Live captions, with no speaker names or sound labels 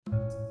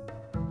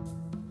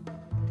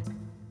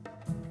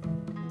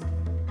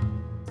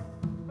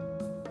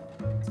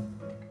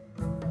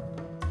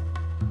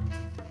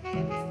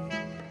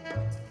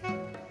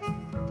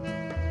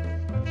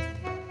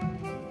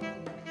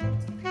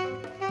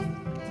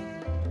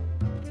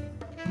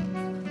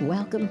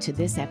Welcome to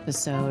this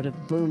episode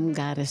of Boom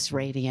Goddess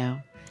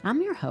Radio. I'm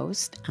your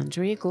host,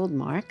 Andrea Gould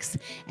Marks,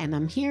 and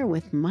I'm here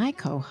with my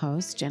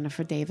co-host,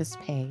 Jennifer Davis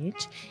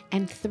Page,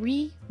 and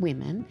three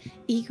women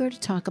eager to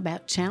talk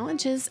about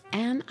challenges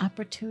and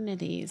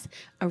opportunities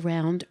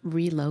around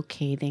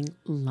relocating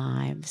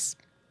lives.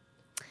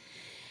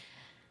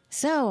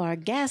 So our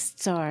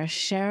guests are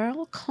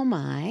Cheryl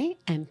Comay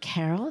and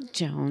Carol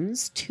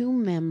Jones, two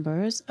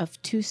members of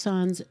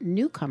Tucson's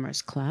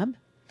Newcomers Club,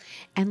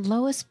 and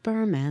Lois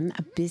Berman,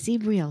 a busy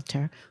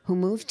realtor who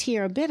moved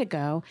here a bit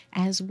ago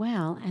as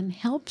well and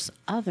helps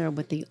others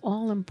with the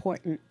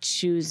all-important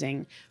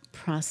choosing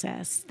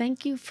process.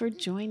 Thank you for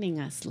joining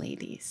us,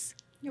 ladies.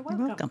 You're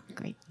welcome.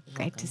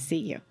 Great to see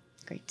you.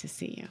 Great to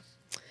see you.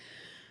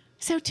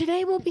 So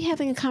today we'll be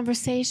having a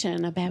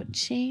conversation about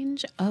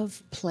change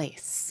of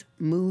place,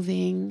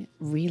 moving,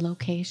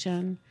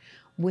 relocation,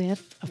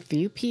 with a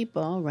few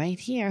people right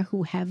here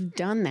who have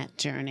done that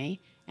journey,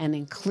 and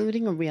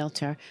including a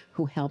realtor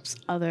who helps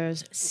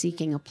others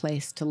seeking a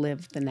place to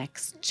live the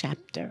next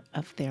chapter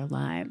of their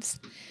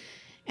lives.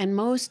 And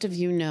most of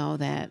you know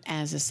that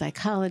as a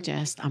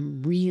psychologist,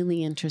 I'm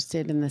really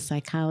interested in the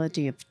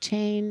psychology of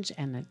change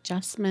and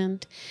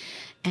adjustment.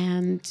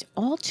 And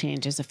all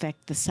changes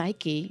affect the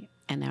psyche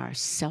and our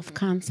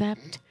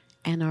self-concept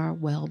and our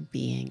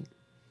well-being.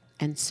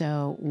 And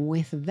so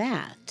with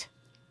that,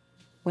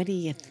 what do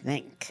you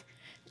think?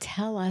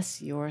 Tell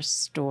us your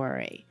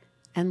story.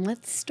 And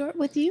let's start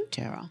with you,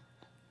 Cheryl.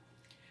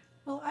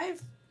 Well,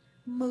 I've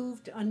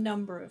moved a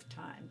number of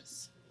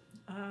times.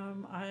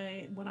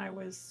 When I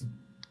was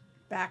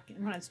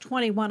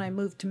 21, I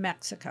moved to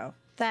Mexico.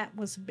 That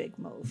was a big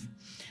move.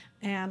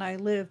 And I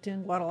lived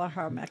in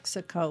Guadalajara,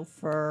 Mexico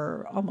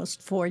for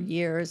almost 4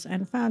 years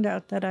and found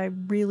out that I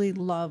really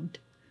loved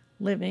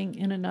living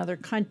in another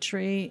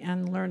country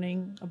and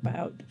learning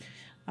about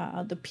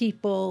the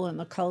people and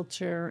the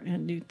culture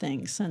and new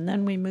things. And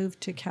then we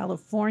moved to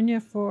California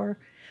for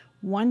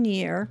 1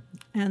 year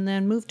and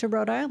then moved to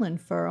Rhode Island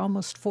for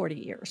almost 40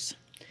 years.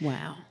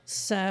 Wow.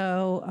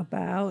 So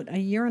about a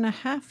year and a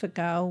half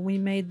ago, we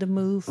made the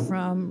move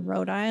from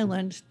Rhode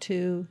Island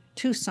to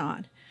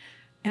Tucson.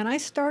 And I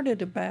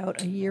started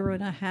about a year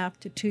and a half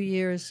to 2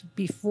 years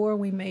before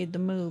we made the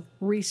move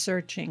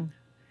researching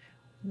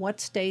what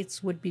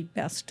states would be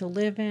best to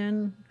live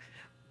in,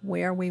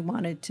 where we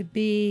wanted to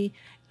be,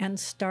 and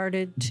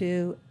started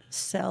to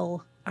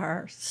sell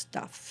our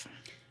stuff.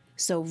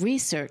 So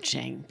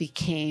researching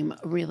became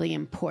a really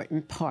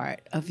important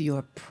part of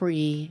your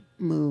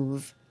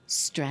pre-move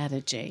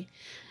strategy.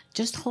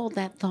 Just hold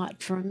that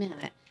thought for a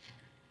minute.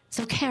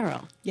 So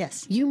Carol,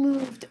 yes, you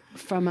moved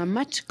from a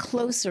much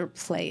closer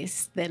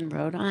place than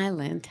Rhode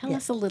Island. Tell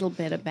us a little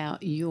bit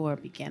about your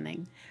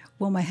beginning.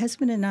 Well, my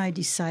husband and I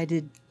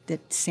decided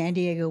that San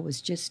Diego was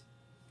just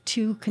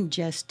too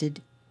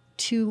congested,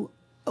 too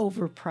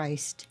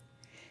overpriced.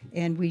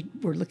 And we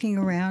were looking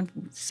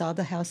around, saw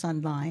the house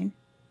online,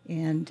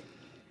 and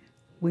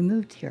we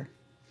moved here.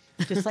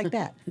 Just like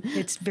that.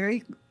 It's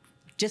very,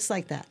 just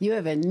like that. You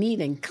have a neat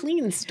and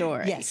clean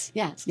story. Yes.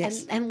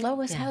 And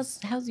Lois,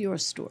 how's your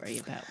story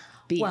about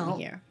being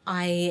here?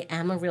 I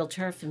am a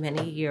realtor for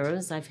many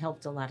years. I've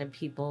helped a lot of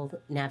people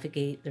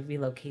navigate the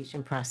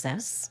relocation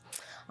process.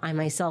 I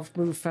myself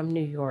moved from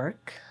New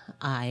York.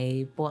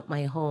 I bought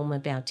my home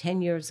about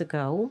 10 years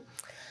ago.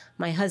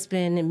 My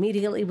husband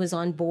immediately was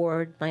on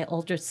board. My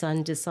older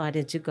son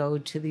decided to go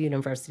to the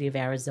University of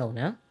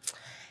Arizona,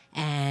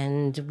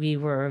 and we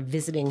were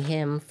visiting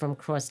him from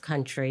cross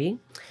country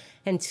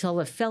until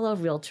a fellow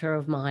realtor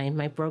of mine,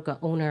 my broker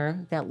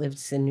owner that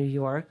lives in New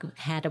York,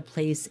 had a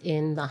place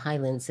in the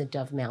Highlands at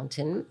Dove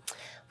Mountain.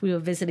 We were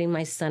visiting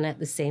my son at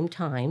the same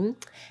time,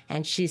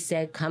 and she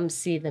said, come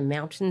see the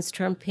mountains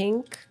turn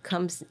pink,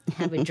 come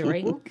have a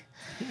drink.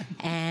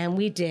 And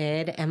we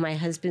did, and my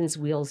husband's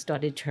wheels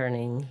started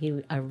turning.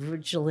 He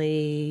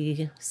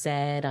originally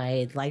said,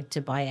 I'd like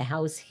to buy a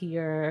house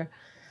here.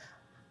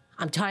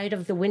 I'm tired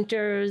of the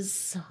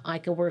winters. I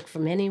can work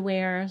from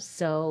anywhere.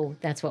 So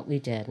that's what we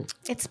did.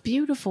 It's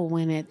beautiful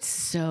when it's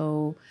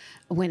so,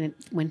 when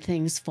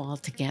things fall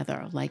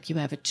together. Like you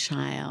have a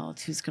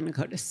child who's going to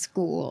go to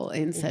school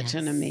in such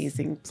an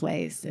amazing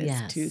place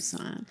as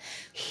Tucson.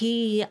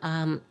 He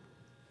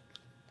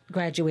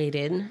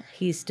graduated.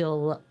 He's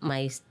still,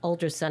 my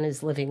older son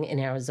is living in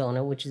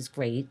Arizona, which is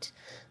great.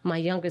 My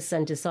younger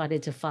son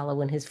decided to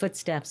follow in his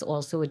footsteps,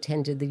 also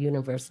attended the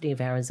University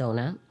of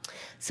Arizona.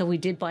 So we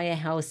did buy a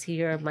house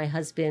here. My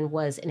husband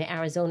was an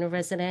Arizona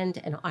resident,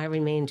 and I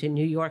remained a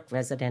New York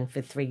resident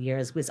for 3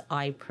 years, because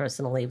I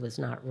personally was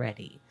not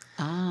ready.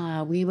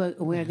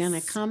 We're going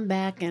to come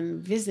back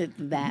and visit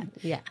that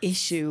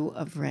issue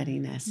of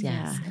readiness. Yes.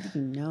 Yeah. How do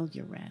you know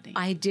you're ready?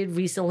 I did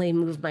recently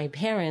move my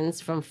parents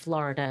from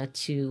Florida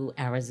to to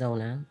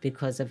Arizona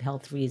because of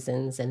health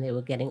reasons, and they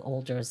were getting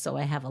older. So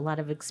I have a lot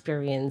of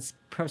experience,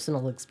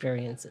 personal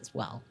experience as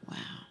well. Wow.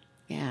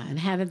 Yeah. And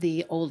how did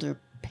the older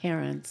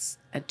parents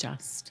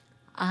adjust?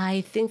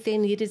 I think they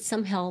needed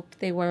some help.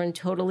 They weren't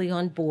totally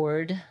on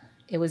board.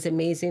 It was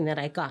amazing that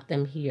I got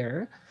them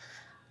here.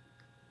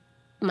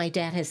 My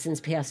dad has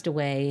since passed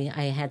away.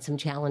 I had some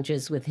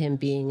challenges with him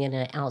being in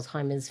an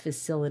Alzheimer's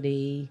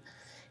facility.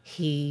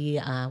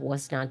 He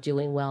was not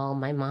doing well.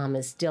 My mom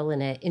is still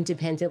in an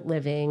independent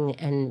living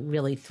and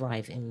really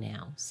thriving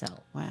now. So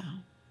Wow.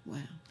 Wow.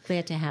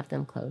 glad to have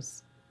them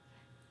close.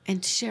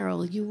 And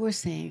Cheryl, you were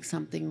saying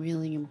something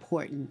really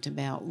important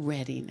about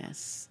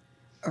readiness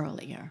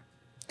earlier.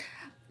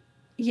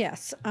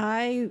 Yes,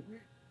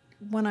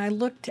 when I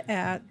looked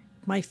at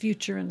my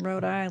future in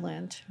Rhode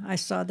Island, I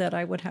saw that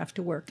I would have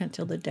to work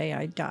until the day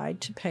I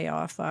died to pay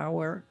off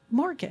our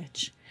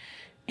mortgage.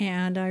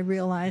 And I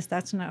realized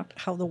that's not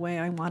how the way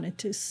I wanted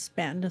to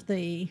spend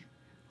the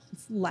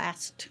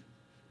last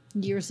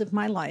years of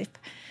my life.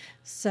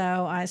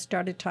 So I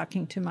started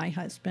talking to my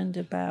husband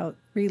about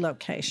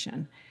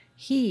relocation.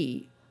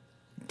 He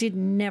did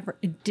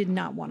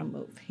not want to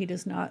move. He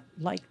does not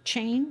like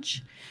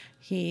change.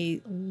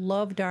 He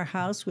loved our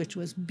house, which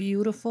was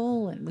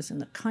beautiful and was in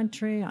the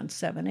country on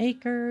 7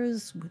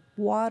 acres with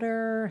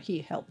water. He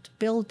helped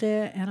build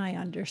it, and I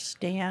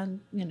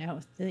understand,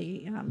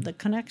 the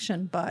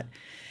connection. But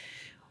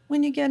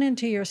when you get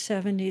into your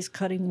 70s,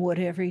 cutting wood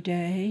every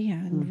day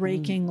and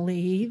raking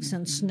leaves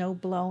and snow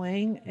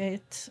blowing,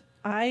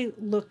 I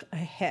look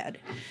ahead.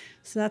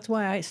 So that's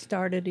why I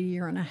started a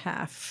year and a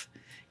half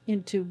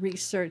into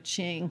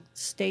researching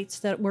states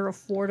that were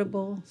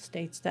affordable,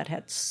 states that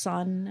had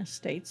sun,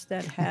 states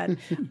that had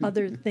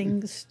other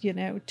things,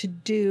 to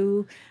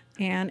do.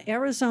 And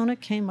Arizona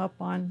came up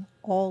on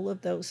all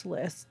of those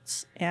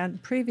lists.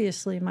 And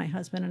previously, my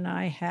husband and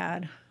I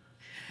had,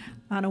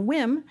 on a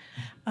whim,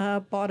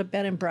 bought a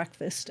bed and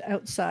breakfast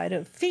outside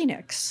of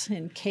Phoenix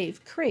in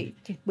Cave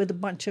Creek with a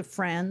bunch of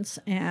friends.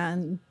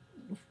 And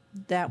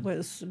that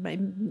was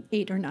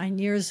 8 or 9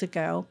 years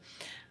ago.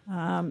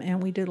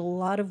 And we did a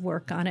lot of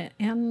work on it.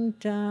 And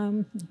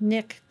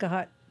Nick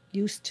got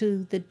used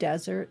to the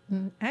desert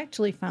and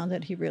actually found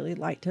that he really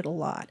liked it a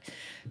lot.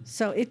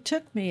 So it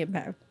took me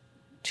about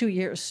 2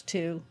 years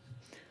to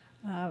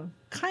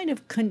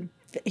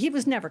he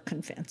was never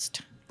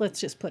convinced. Let's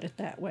just put it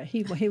that way.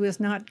 He was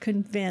not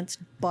convinced,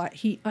 but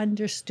he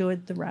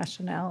understood the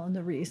rationale and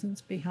the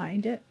reasons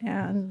behind it.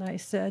 And I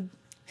said,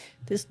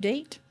 this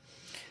date,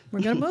 we're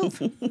going to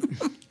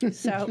move.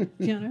 So,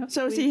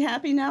 So is he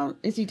happy now?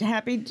 Is he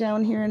happy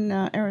down here in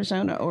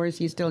Arizona, or is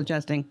he still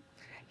adjusting?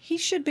 He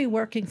should be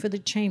working for the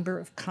Chamber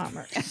of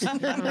Commerce.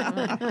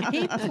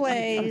 He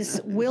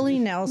plays Willie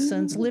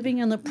Nelson's Living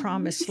in the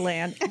Promised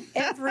Land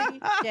every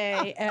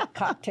day at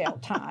cocktail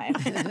time.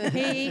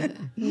 He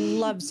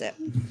loves it.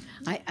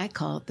 I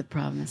call it the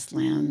promised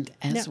land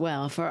as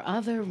well for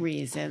other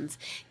reasons.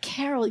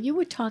 Carol, you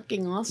were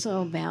talking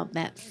also about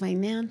that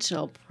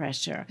financial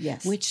pressure,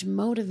 Yes. which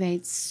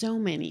motivates so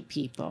many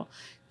people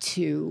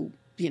to,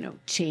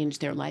 change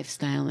their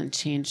lifestyle and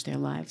change their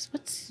lives.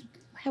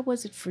 How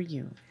was it for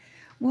you?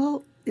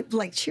 Well,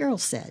 like Cheryl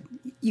said,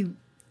 you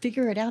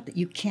figure it out that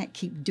you can't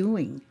keep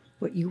doing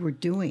what you were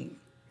doing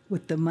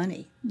with the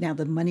money. Now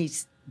the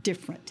money's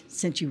different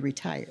since you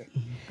retired,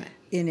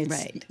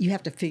 and you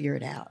have to figure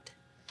it out.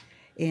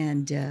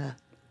 And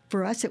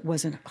for us, it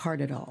wasn't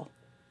hard at all.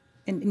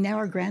 And now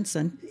our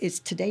grandson is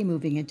today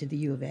moving into the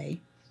U of A,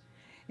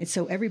 and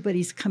so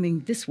everybody's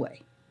coming this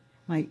way.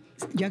 My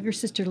younger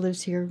sister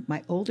lives here.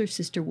 My older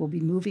sister will be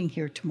moving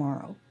here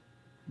tomorrow.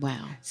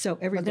 Wow. So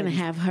We're going to everybody.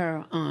 have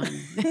her on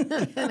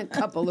in a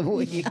couple of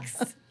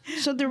weeks.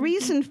 So the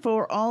reason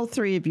for all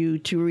three of you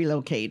to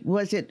relocate,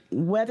 was it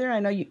weather?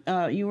 I know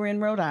you were in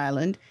Rhode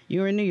Island.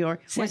 You were in New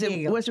York. San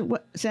Diego. Was it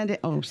what? San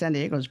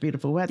Diego's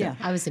beautiful weather. Yeah.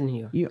 I was in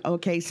New York.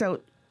 Okay, so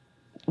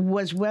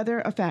was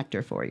weather a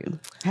factor for you?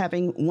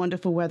 Having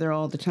wonderful weather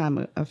all the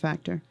time a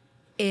factor?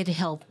 It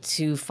helped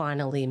to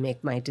finally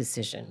make my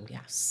decision,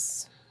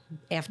 yes.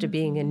 After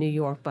being in New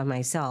York by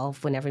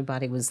myself, when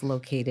everybody was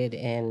located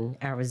in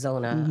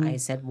Arizona, I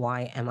said,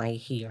 why am I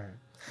here?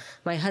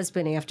 My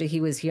husband, after he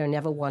was here,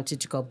 never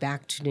wanted to go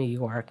back to New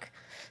York.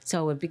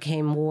 So it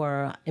became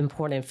more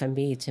important for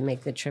me to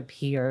make the trip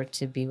here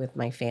to be with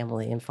my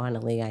family. And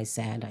finally, I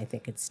said, I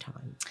think it's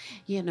time.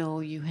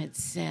 You had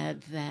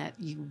said that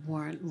you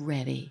weren't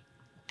ready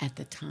at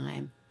the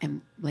time.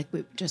 And like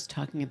we were just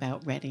talking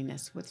about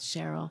readiness with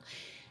Cheryl.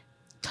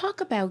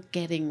 Talk about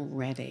getting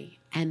ready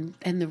and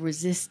the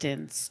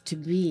resistance to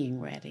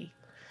being ready.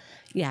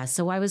 Yeah,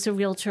 so I was a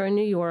realtor in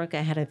New York.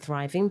 I had a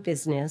thriving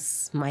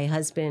business. My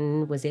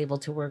husband was able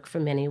to work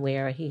from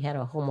anywhere. He had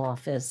a home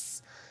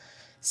office.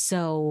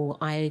 So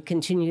I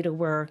continued to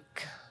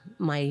work.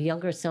 My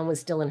younger son was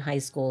still in high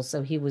school,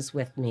 so he was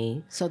with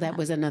me. So that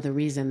was another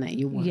reason that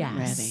you weren't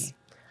ready.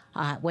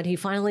 When he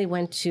finally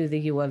went to the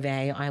U of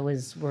A, I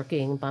was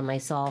working by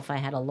myself. I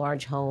had a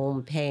large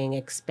home, paying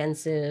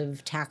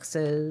expensive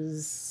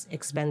taxes,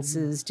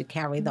 expenses to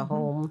carry the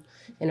home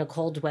in a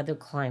cold weather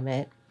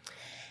climate.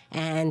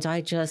 And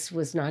I just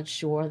was not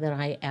sure that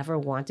I ever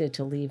wanted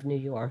to leave New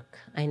York.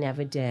 I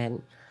never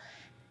did.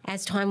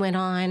 As time went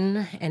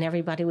on and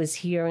everybody was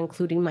here,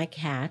 including my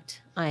cat,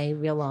 I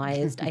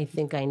realized I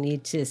think I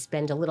need to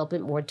spend a little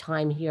bit more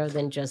time here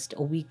than just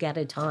a week at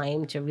a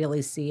time to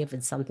really see if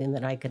it's something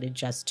that I could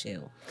adjust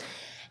to.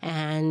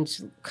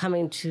 And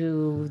coming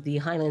to the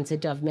Highlands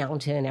of Dove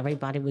Mountain,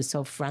 everybody was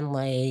so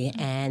friendly,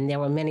 and there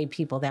were many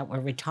people that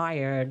were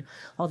retired,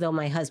 although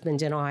my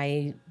husband and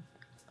I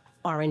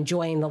are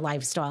enjoying the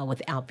lifestyle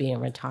without being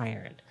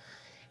retired.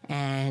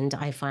 And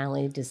I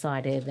finally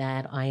decided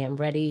that I am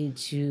ready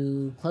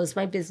to close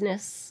my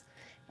business.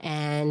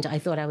 And I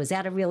thought I was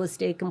out of real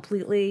estate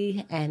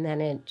completely, and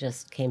then it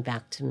just came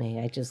back to me.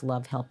 I just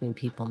love helping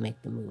people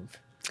make the move.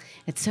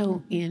 It's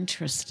so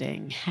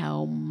interesting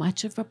how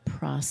much of a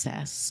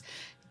process,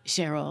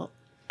 Cheryl,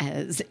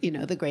 as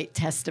the great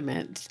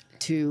testament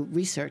to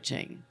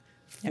researching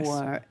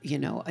for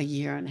a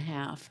year and a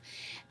half,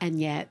 and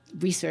yet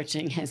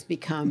researching has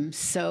become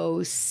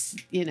so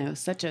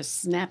such a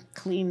snap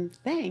clean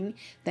thing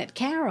that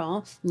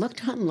Carol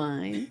looked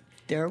online,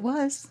 There it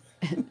was.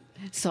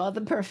 saw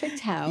the perfect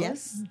house.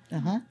 Yes.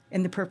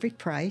 And the perfect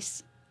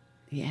price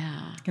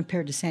Yeah.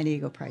 compared to San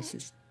Diego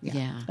prices.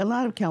 Yeah. A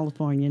lot of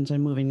Californians are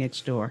moving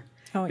next door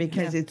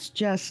because it's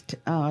just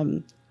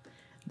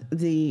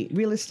the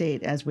real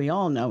estate, as we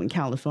all know, in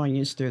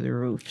California is through the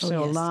roof.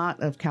 So a yes. lot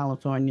of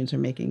Californians are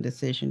making a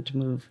decision to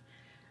move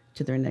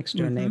to their next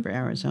door neighbor,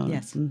 Arizona.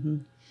 Yes. Mm-hmm.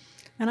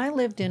 And I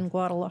lived in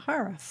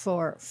Guadalajara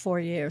for 4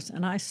 years,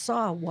 and I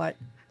saw what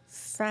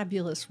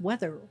fabulous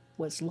weather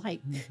was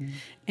like.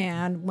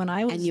 And when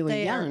I was And you were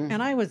there, young.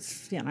 and I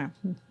was,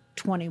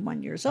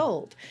 21 years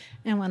old.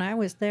 And when I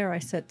was there, I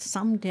said,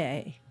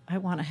 someday I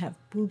want to have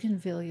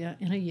bougainvillea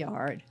in a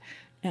yard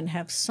and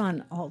have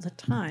sun all the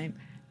time.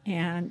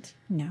 And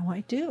now I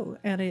do.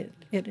 And it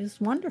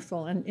is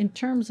wonderful. And in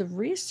terms of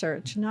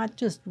research, not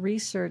just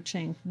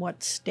researching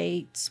what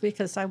states,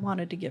 because I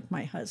wanted to give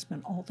my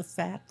husband all the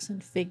facts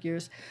and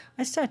figures.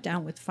 I sat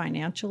down with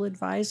financial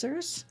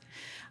advisors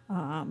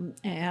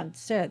and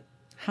said,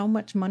 how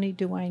much money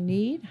do I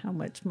need?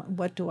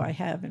 What do I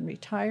have in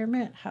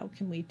retirement? How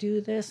can we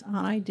do this?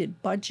 I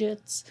did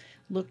budgets,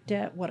 looked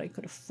at what I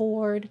could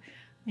afford.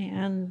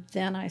 And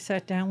then I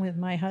sat down with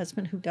my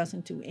husband, who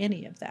doesn't do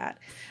any of that,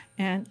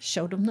 and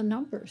showed him the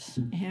numbers.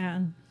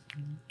 And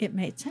it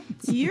made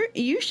sense.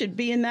 You should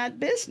be in that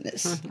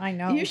business. I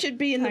know. You should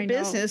be in the I know.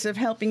 business of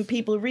helping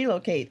people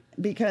relocate.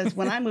 Because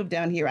when I moved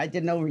down here, I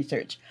did no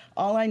research.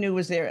 All I knew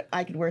was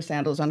I could wear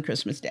sandals on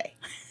Christmas Day,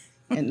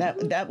 and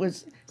that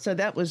was.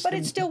 But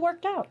it still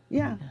worked out.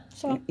 Yeah.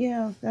 So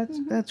Yeah,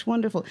 that's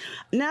wonderful.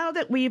 Now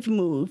that we've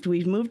moved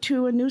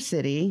to a new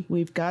city.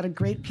 We've got a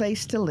great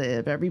place to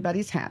live.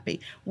 Everybody's happy.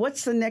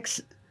 What's the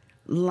next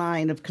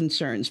line of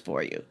concerns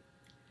for you?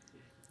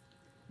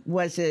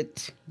 Was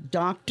it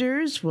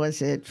doctors?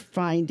 Was it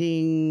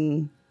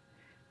finding?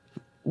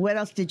 What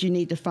else did you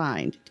need to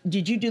find?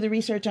 Did you do the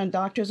research on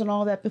doctors and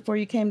all that before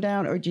you came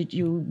down, or did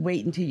you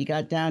wait until you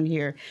got down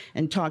here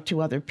and talk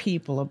to other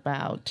people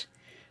about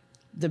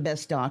the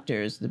best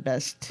doctors, the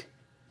best?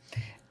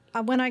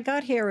 when I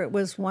got here, it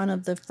was one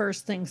of the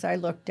first things I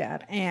looked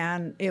at,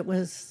 and it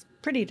was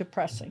pretty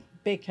depressing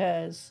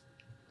because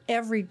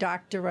every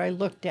doctor I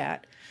looked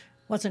at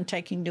wasn't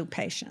taking new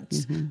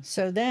patients.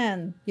 So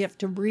then you have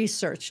to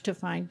research to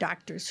find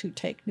doctors who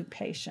take new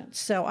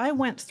patients. So I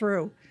went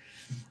through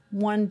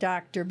one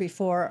doctor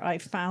before I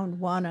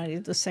found one. I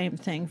did the same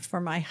thing for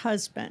my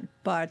husband.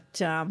 But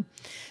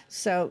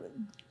so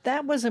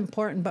that was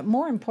important. But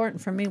more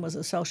important for me was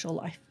a social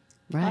life.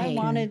 Right. I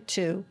wanted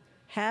to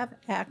have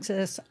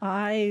access.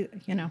 I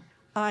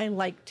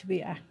like to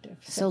be active.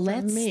 So for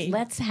let's me,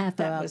 have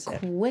that a was it.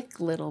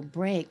 quick little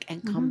break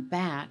and come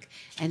back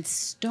and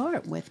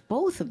start with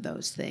both of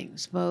those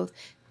things, both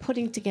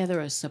putting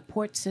together a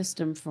support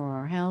system for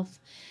our health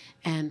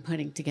and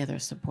putting together a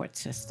support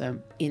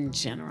system in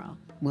general.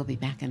 We'll be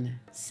back in a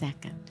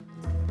second.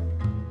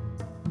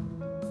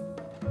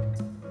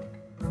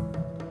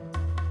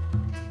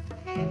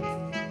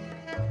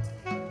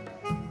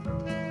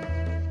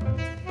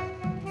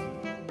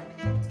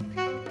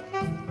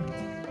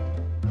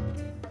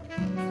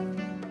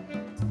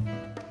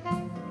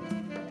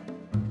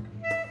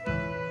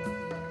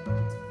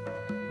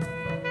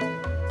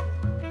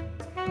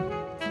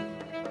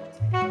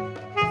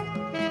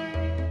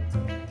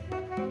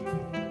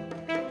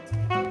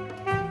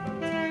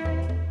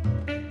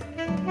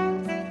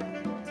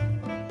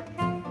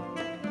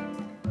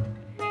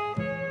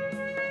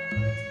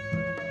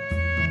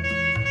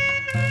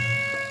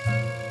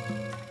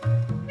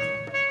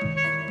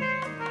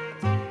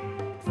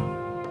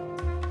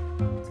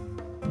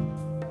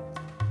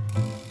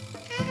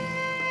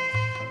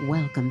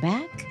 Welcome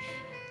back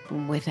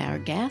with our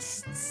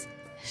guests,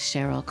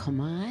 Cheryl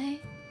Kamai,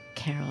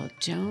 Carol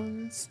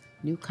Jones,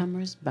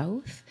 newcomers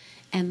both,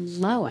 and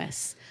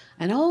Lois,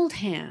 an old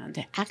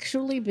hand,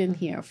 actually been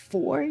here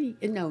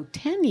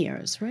 10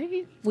 years,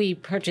 right? We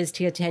purchased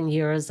here 10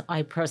 years.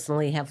 I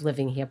personally have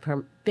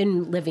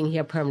been living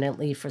here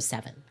permanently for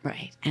 7.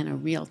 Right, and a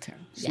realtor.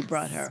 She Yes.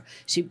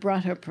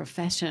 brought her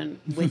profession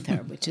with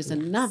her, which is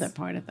another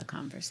part of the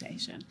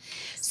conversation.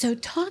 So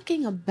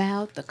talking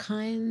about the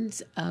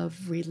kinds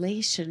of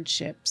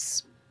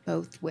relationships,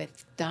 both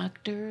with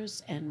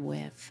doctors and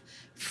with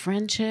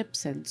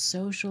friendships and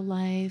social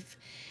life,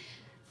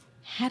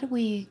 how do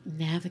we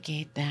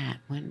navigate that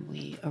when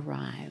we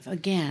arrive?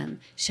 Again,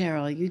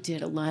 Cheryl, you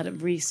did a lot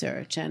of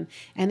research, and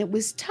it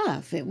was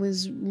tough. It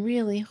was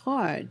really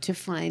hard to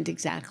find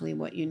exactly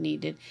what you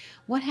needed.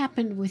 What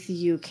happened with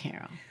you,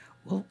 Carol?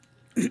 Well,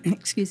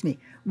 excuse me.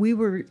 We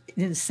were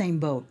in the same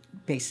boat,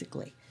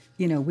 basically.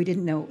 We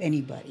didn't know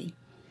anybody.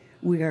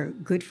 We are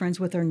good friends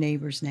with our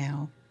neighbors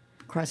now.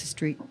 Across the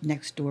street,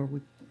 next door,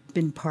 we've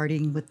been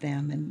partying with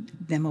them and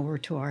them over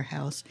to our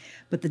house.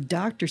 But the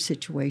doctor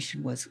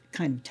situation was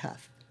kind of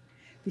tough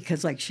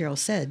because, like Cheryl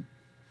said,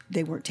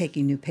 they weren't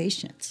taking new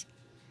patients.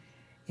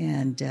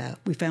 And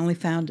we finally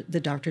found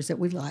the doctors that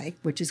we like,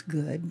 which is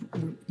good,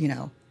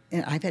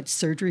 And I've had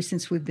surgery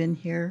since we've been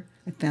here.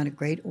 I found a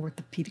great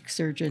orthopedic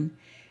surgeon,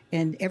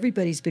 and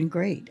everybody's been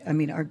great. I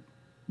mean, our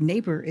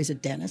neighbor is a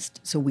dentist,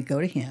 so we go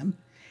to him.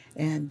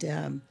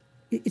 And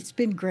it's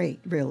been great,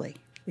 really,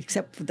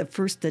 except for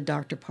the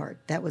doctor part.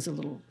 That was a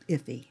little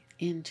iffy.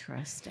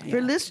 Interesting.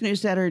 For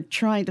listeners that are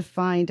trying to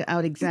find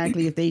out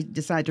exactly if they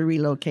decide to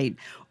relocate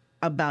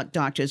about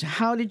doctors,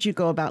 how did you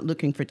go about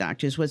looking for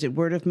doctors? Was it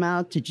word of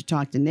mouth? Did you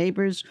talk to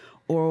neighbors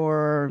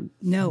or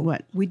No,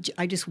 what?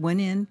 I just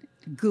went in,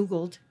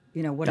 Googled,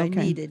 what I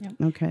needed,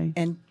 Okay.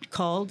 and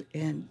called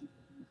and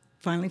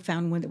finally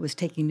found one that was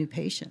taking new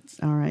patients.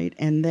 All right.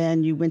 And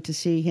then you went to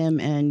see him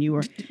and you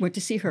were Went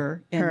to see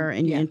her.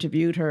 and you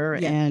interviewed her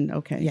Yeah. and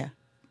okay. Yeah.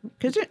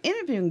 Because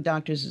interviewing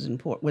doctors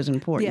was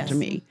important to Yes.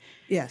 me.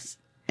 Yes.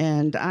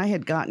 And I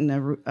had gotten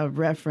a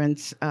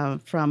reference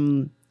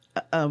from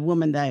a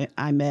woman that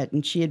I met,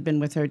 and she had been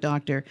with her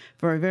doctor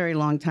for a very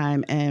long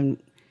time, and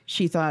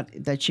she thought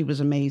that she was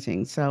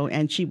amazing. So,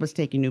 and she was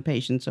taking new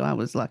patients, so I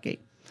was lucky.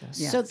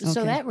 So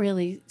Okay. that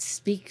really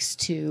speaks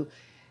to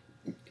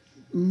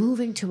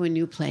moving to a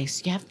new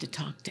place. You have to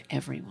talk to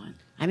everyone.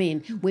 I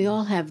mean, we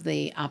all have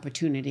the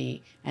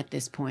opportunity at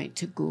this point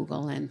to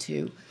Google and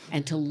to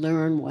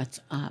learn what's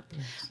up.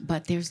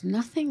 But there's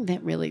nothing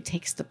that really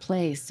takes the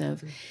place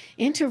of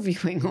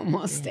interviewing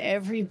almost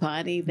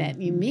everybody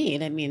that you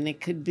meet. I mean, it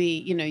could be,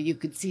 you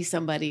could see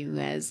somebody who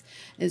has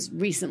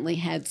recently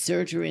had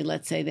surgery.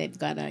 Let's say they've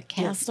got a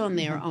cast on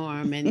their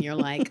arm, and you're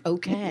like,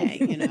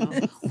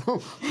 okay, well,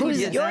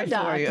 who's your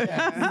doctor?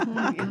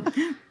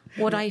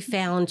 What I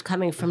found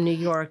coming from New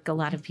York, a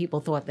lot of people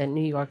thought that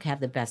New York had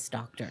the best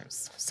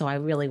doctors. So I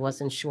really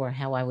wasn't sure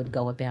how I would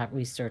go about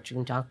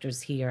researching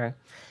doctors here.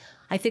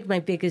 I think my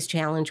biggest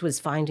challenge was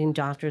finding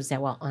doctors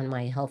that were on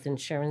my health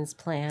insurance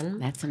plan.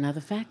 That's another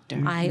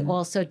factor. I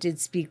also did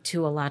speak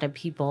to a lot of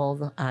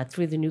people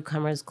through the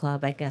Newcomers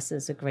Club, I guess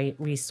is a great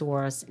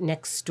resource.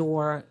 Next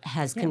Door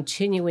has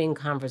continuing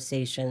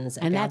conversations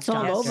And about that's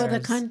all over the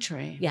doctors.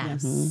 country.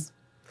 Yes.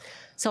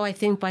 So I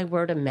think by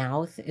word of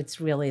mouth, it's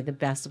really the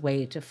best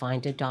way to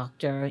find a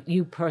doctor.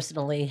 You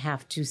personally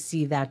have to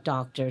see that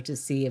doctor to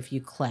see if you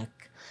click.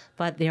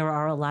 But there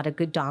are a lot of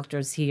good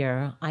doctors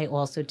here. I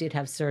also did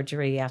have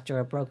surgery after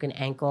a broken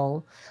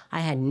ankle.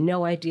 I had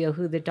no idea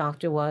who the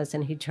doctor was,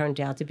 and he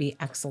turned out to be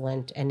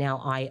excellent. And now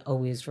I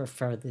always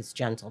refer this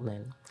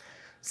gentleman.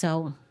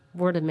 So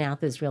word of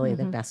mouth is really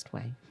the best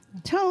way.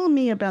 Tell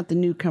me about the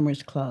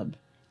Newcomers Club.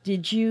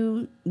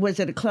 Was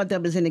it a club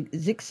that was in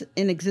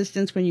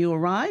existence when you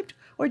arrived,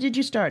 or did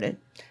you start it?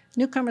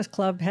 Newcomers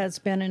Club has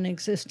been in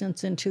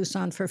existence in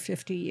Tucson for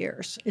 50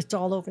 years. It's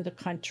all over the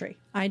country.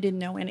 I didn't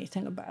know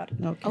anything about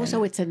it. Okay. Oh,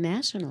 so it's a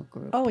national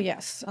group. Oh,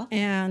 yes.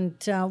 And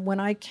when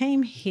I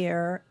came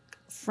here,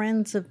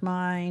 friends of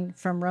mine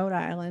from Rhode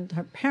Island,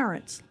 her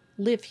parents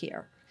live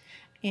here.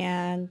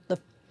 And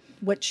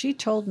what she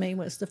told me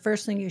was the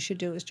first thing you should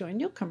do is join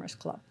Newcomers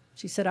Club.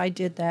 She said, I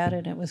did that,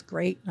 and it was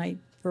great. And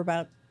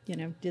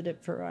did it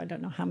for I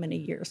don't know how many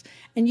years.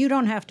 And you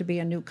don't have to be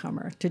a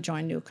newcomer to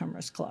join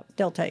Newcomers Club.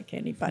 They'll take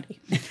anybody.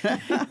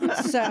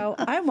 So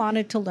I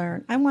wanted to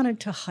learn. I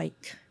wanted to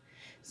hike.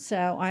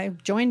 So I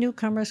joined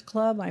Newcomers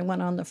Club. I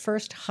went on the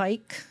first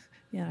hike,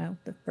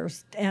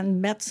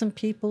 and met some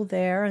people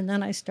there. And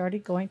then I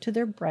started going to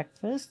their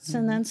breakfasts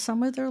and then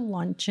some of their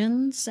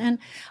luncheons. And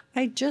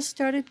I just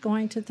started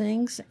going to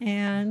things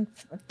and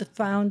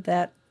found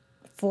that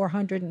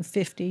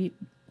 450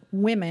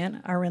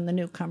 women are in the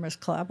Newcomers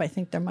Club. I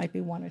think there might be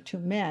 1 or 2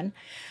 men,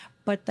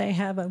 but they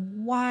have a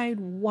wide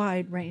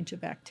range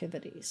of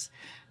activities.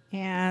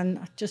 And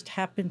I just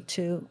happened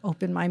to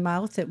open my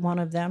mouth at one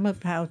of them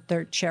about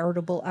their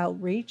charitable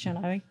outreach, and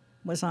I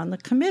was on the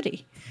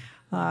committee.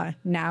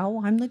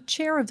 Now I'm the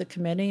chair of the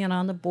committee and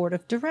on the board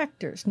of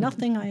directors.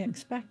 Nothing I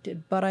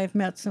expected, but I've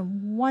met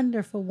some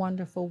wonderful,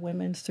 wonderful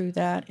women through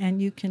that,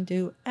 and you can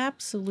do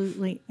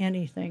absolutely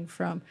anything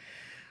from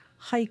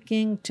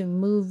hiking to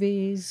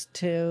movies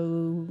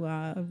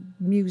to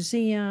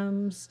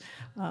museums,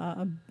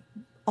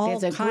 all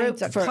There's a kinds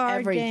group of for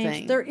card everything.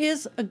 games. There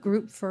is a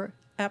group for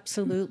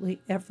absolutely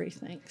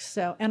everything.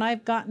 So, and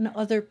I've gotten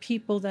other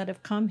people that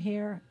have come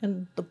here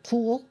in the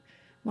pool.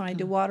 When I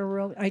do water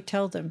aerobics, I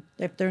tell them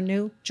if they're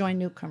new, join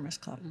Newcomers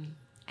Club.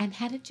 And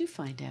how did you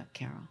find out,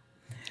 Carol?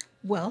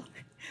 Well,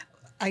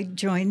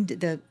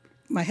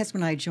 my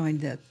husband and I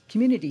joined the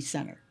community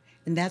center,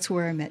 and that's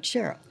where I met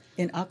Cheryl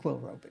in aqua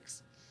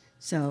aerobics.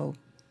 So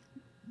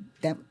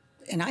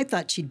and I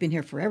thought she'd been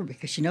here forever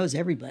because she knows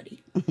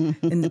everybody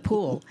in the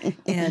pool,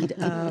 and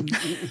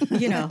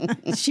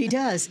she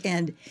does,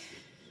 and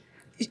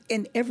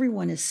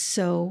everyone is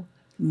so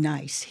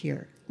nice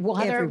here.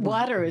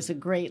 Water is a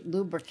great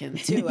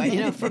lubricant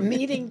too, for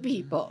meeting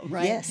people,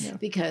 right? Yes. Yeah.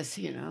 Because,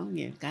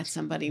 you've got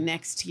somebody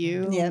next to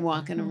you Yep.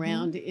 walking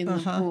around in the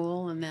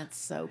pool, and that's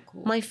so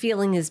cool. My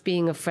feeling is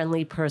being a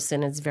friendly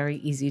person, it's very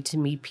easy to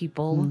meet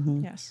people.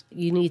 Yes.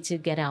 You need to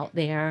get out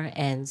there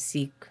and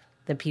seek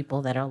the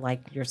people that are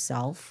like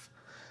yourself.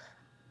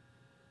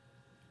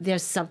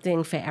 There's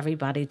something for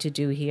everybody to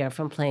do here,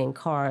 from playing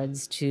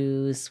cards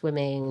to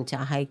swimming to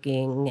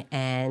hiking,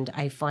 and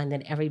I find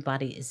that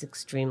everybody is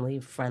extremely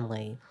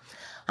friendly.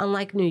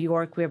 Unlike New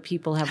York, where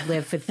people have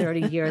lived for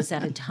 30 years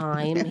at a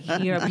time,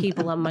 here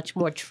people are much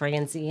more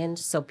transient,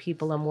 so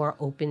people are more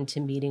open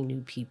to meeting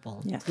new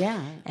people. Yes.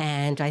 Yeah.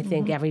 And I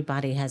think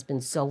everybody has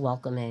been so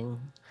welcoming.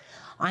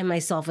 I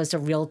myself, as a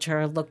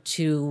realtor, look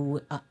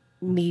to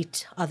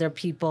meet other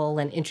people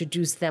and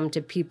introduce them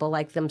to people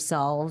like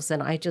themselves.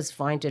 And I just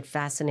find it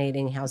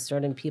fascinating how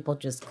certain people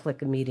just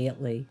click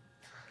immediately.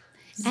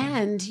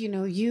 And,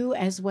 you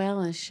as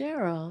well as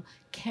Cheryl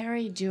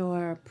carried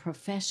your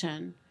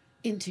profession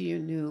into your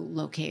new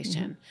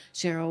location.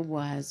 Cheryl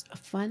was a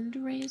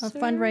fundraiser? A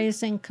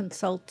fundraising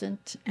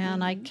consultant,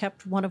 and I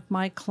kept one of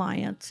my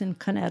clients in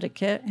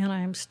Connecticut, and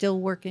I'm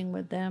still working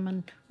with them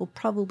and will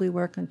probably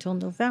work until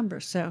November.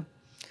 So,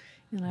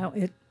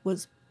 it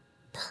was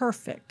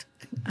perfect.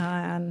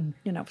 And,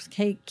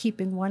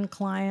 keeping one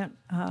client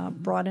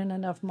brought in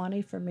enough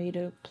money for me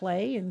to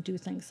play and do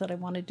things that I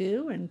want to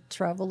do and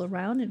travel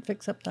around and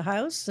fix up the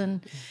house.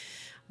 And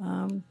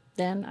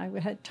then I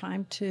had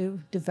time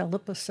to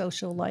develop a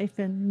social life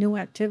and new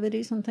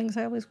activities and things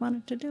I always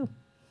wanted to do.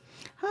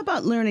 How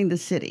about learning the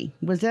city?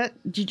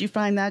 Did you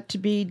find that to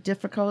be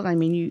difficult? I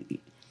mean,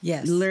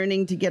 Yes.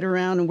 learning to get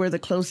around and where the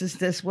closest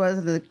this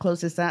was, the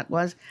closest that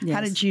was. Yes.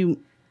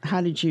 How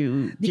did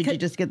you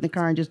just get in the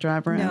car and just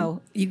drive around?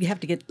 No, you have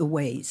to get the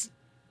Waze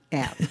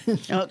app.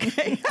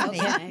 Okay.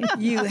 Okay.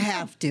 You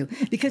have to,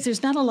 because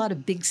there's not a lot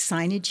of big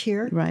signage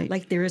here, Right.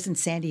 like there is in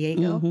San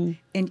Diego,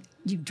 and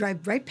you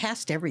drive right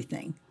past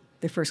everything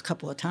the first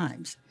couple of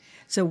times.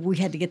 So we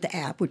had to get the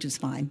app, which is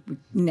fine.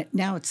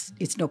 Now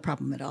it's no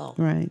problem at all.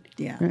 Right.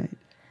 Yeah. Right.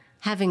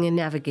 Having a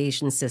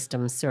navigation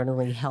system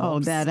certainly helps. Oh,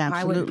 that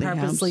absolutely I would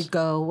purposely helps.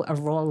 go a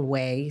wrong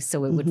way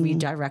so it would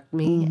redirect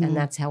me, and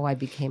that's how I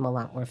became a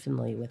lot more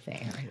familiar with the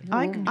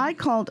area. I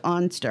called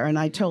OnStar and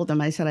I told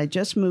them, I said, I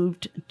just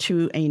moved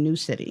to a new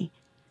city.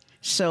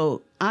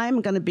 So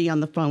I'm going to be on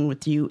the phone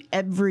with you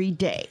every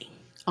day.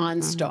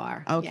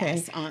 OnStar. Okay.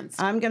 Yes, OnStar.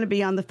 I'm going to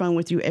be on the phone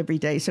with you every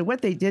day. So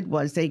what they did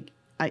was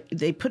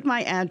they put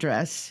my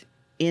address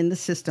in the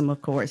system,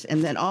 of course,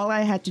 and then all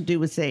I had to do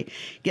was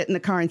get in the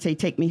car and say,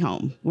 take me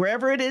home.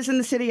 Wherever it is in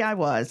the city I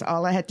was,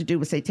 all I had to do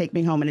was say, take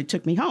me home, and it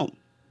took me home.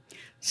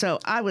 So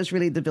I was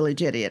really the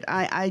village idiot.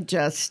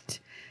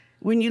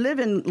 When you live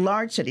in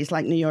large cities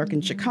like New York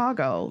and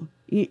Chicago,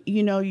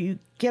 you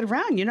get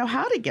around, you know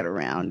how to get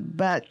around.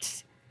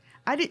 But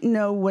I didn't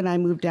know when I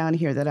moved down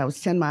here that I was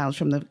 10 miles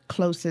from the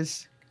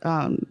closest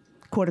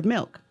quart of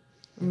milk.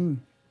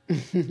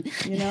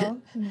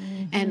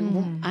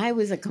 And I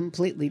was a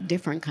completely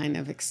different kind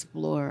of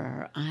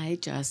explorer. I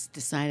just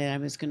decided I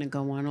was going to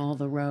go on all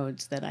the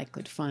roads that I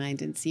could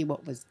find and see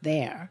what was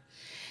there.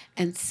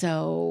 And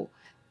so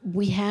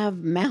we have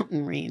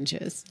mountain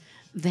ranges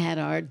that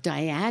are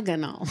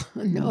diagonal.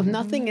 No,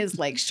 nothing is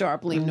like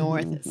sharply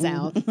north,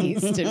 south,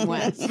 east, and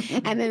west.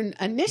 And then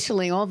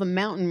initially, all the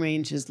mountain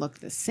ranges look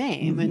the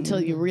same until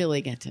you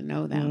really get to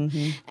know them.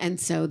 And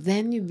so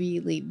then you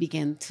really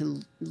begin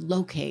to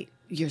locate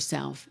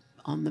yourself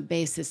on the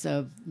basis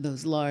of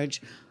those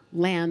large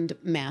land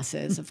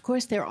masses. Of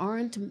course, there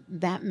aren't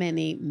that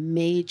many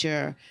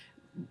major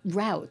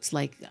routes.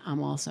 Like,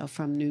 I'm also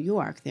from New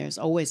York. There's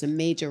always a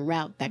major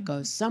route that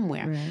goes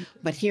somewhere. Right.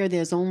 But here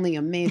there's only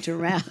a major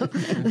route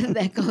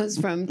that goes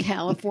from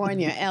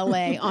California,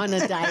 LA, on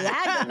a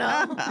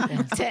diagonal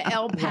to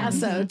El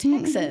Paso,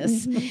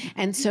 Texas.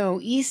 And so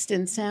east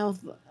and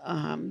south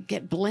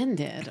get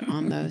blended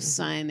on those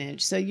signage.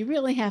 So you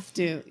really have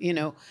to,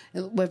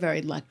 we're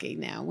very lucky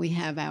now. We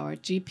have our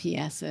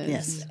GPSs.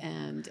 Yes.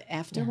 And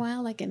after a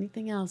while, like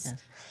anything else,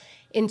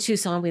 In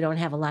Tucson, we don't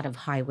have a lot of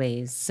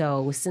highways.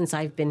 So since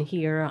I've been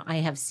here, I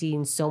have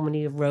seen so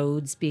many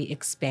roads be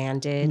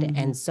expanded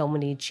and so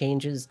many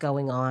changes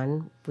going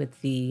on with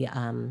the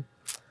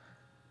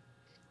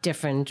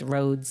different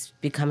roads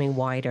becoming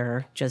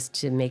wider just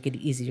to make it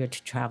easier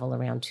to travel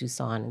around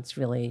Tucson. It's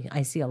really,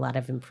 I see a lot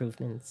of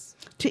improvements.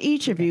 To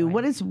each of you,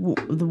 what is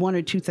the one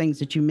or two things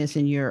that you miss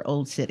in your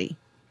old city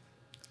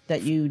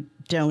that you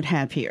don't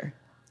have here?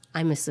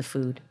 I miss the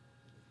food.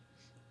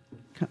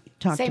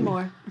 Talk Say to me.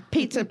 more.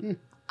 Pizza.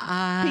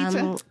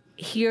 Pizza.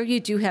 Here you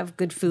do have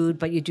good food,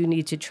 but you do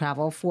need to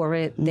travel for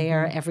it.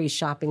 There, every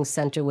shopping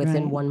center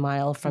within 1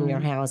 mile from your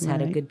house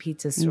had a good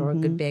pizza store, a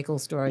good bagel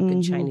store, a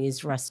good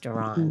Chinese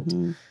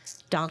restaurant.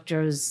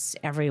 Doctors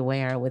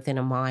everywhere within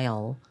a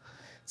mile.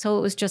 So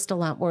it was just a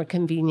lot more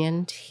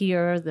convenient.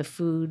 Here, the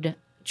food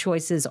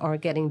choices are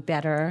getting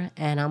better,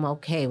 and I'm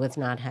okay with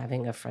not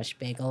having a fresh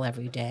bagel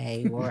every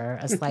day or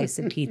a slice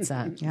of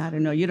pizza. I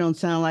don't know. You don't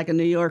sound like a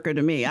New Yorker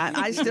to me.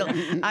 I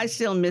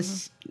still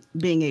miss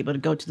being able to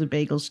go to the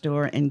bagel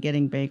store and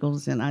getting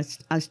bagels, and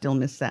I still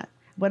miss that.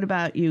 What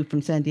about you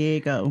from San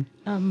Diego?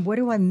 What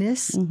do I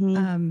miss?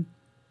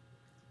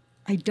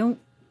 I don't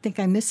think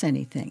I miss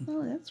anything.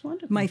 Oh, that's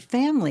wonderful. My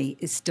family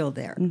is still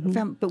there,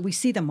 but we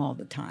see them all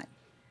the time.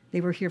 They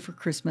were here for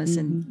Christmas,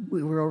 and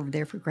we were over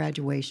there for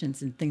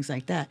graduations and things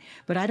like that.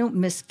 But I don't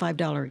miss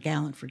 $5 a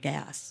gallon for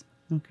gas.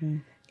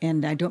 Okay.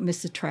 And I don't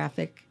miss the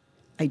traffic.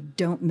 I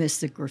don't miss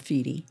the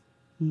graffiti.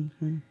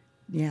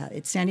 Yeah,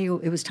 it's San Diego.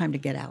 It was time to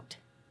get out.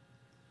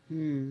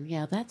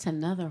 Yeah, that's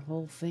another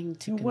whole thing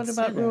to What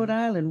consider. about Rhode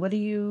Island? What do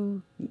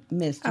you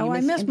miss? Do you Oh, I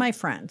miss any- my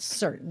friends,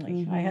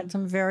 certainly. I had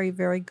some very,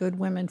 very good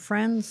women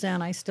friends,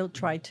 and I still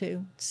try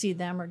to see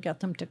them or get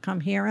them to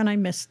come here, and I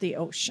miss the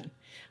ocean.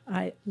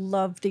 I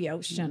love the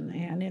ocean,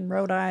 and in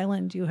Rhode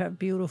Island, you have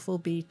beautiful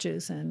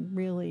beaches and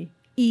really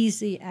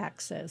easy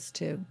access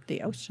to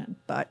the ocean.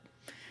 But,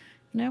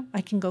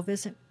 I can go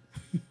visit.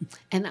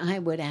 And I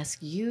would ask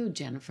you,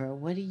 Jennifer,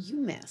 what do you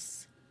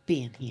miss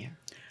being here?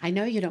 I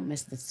know you don't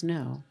miss the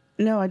snow.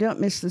 No, I don't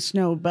miss the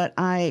snow, but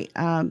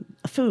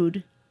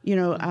food.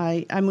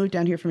 I moved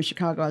down here from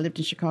Chicago. I lived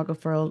in Chicago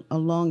for a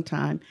long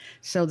time.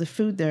 So the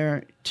food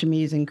there to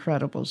me is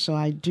incredible. So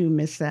I do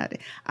miss that.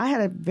 I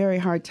had a very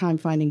hard time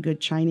finding good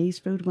Chinese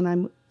food when I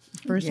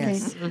first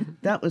Yes. came.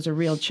 That was a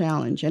real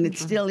challenge, and it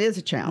still is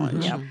a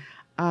challenge.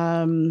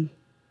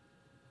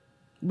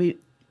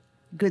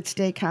 Good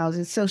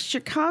steakhouses. So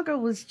Chicago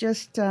was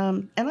just,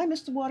 and I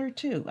miss the water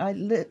too. I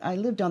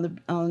lived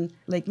on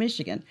Lake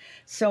Michigan,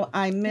 so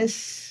I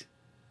miss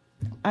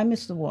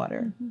the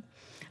water.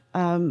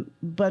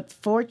 But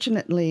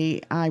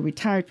fortunately, I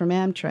retired from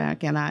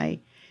Amtrak, and I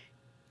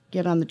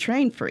get on the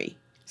train free.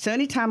 So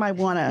anytime I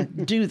want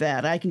to do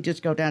that, I can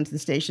just go down to the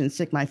station and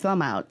stick my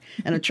thumb out,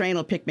 and a train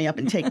will pick me up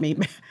and take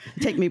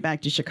me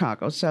back to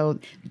Chicago. So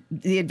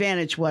the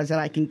advantage was that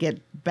I can get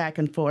back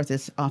and forth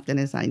as often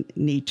as I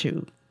need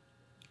to.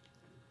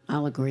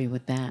 I'll agree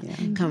with that.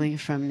 Coming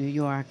from New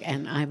York,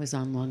 and I was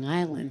on Long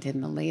Island in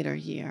the later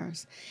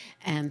years.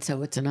 And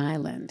so it's an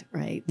island,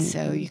 right?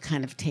 So you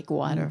kind of take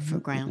water for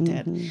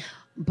granted.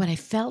 But I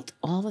felt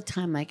all the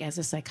time, like as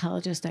a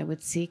psychologist, I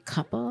would see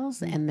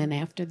couples, and then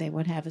after they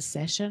would have a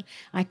session,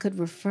 I could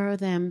refer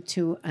them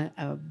to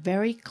a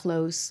very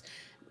close,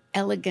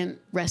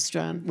 elegant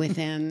restaurant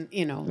within,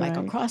 like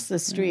across the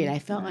street. I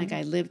felt like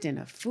I lived in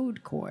a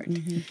food court.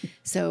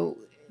 So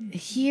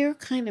here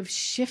kind of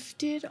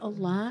shifted a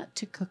lot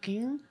to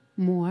cooking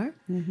more,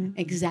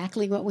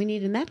 exactly what we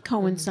need. And that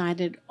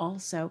coincided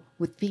also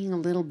with being a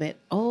little bit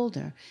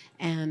older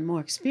and more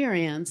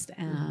experienced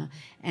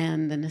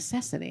and the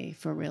necessity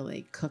for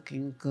really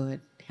cooking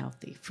good,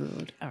 healthy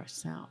food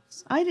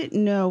ourselves. I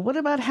didn't know. What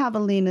about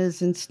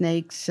javelinas and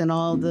snakes and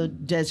all the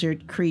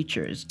desert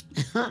creatures?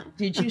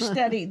 Did you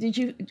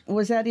study?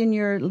 Was that in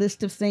your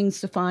list of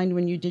things to find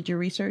when you did your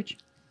research?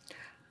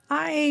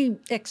 I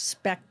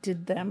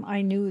expected them.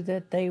 I knew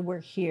that they were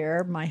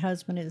here. My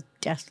husband is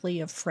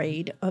deathly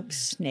afraid of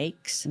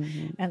snakes.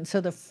 And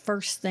so the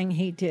first thing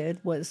he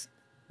did was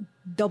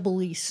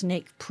doubly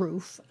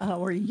snake-proof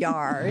our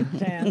yard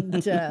and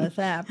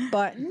that.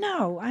 But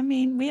no, I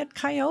mean, we had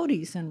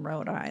coyotes in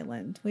Rhode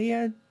Island. We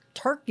had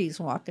turkeys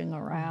walking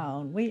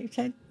around. You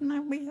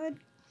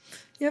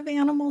have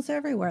animals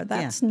everywhere.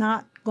 That's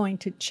not going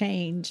to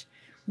change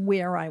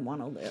where I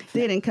want to live.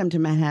 They didn't come to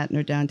Manhattan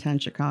or downtown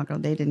Chicago.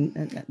 They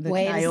didn't.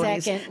 Wait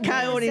coyotes, a second.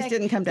 Coyotes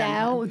didn't come down.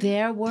 Now,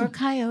 there were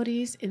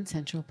coyotes in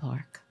Central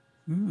Park.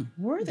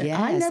 Were there? Yes,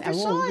 I never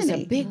saw there was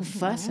any. a big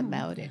fuss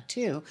about it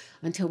too,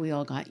 until we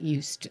all got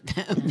used to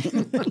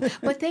them.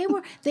 But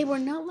they were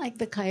not like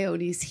the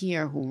coyotes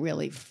here, who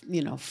really,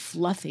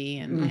 fluffy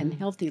and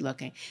healthy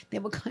looking. They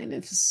were kind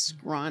of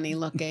scrawny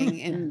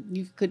looking, and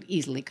you could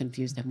easily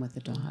confuse them with a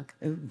dog.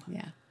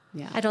 Yeah.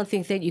 Yeah. I don't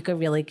think that you can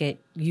really get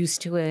used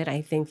to it.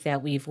 I think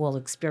that we've all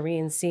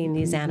experienced seeing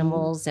these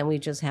animals, and we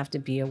just have to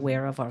be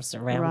aware of our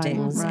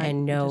surroundings right.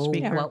 and know Just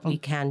be what careful. we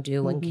can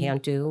do and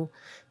can't do.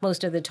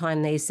 Most of the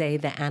time they say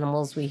the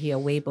animals we hear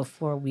way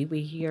before we were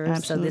here.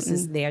 So this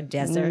is their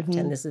desert,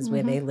 and this is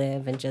where they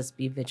live, and just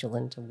be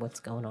vigilant of what's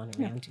going on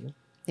around you.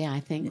 Yeah,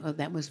 I think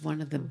that was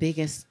one of the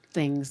biggest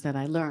things that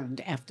I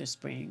learned after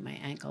spraining my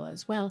ankle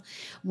as well,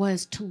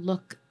 was to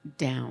look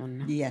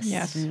down. Yes.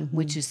 Yes.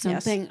 Which is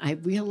something I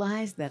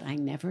realized that I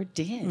never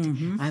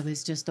did. I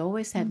was just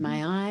always had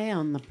my eye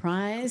on the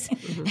prize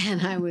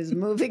and I was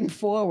moving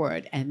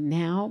forward. And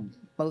now,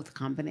 both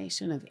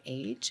combination of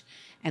age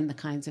and the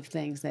kinds of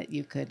things that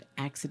you could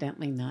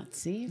accidentally not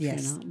see if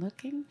Yes. you're not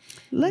looking.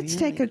 Let's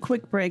take a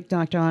quick break,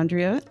 Dr.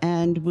 Andrea,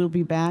 and we'll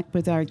be back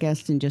with our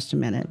guest in just a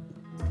minute.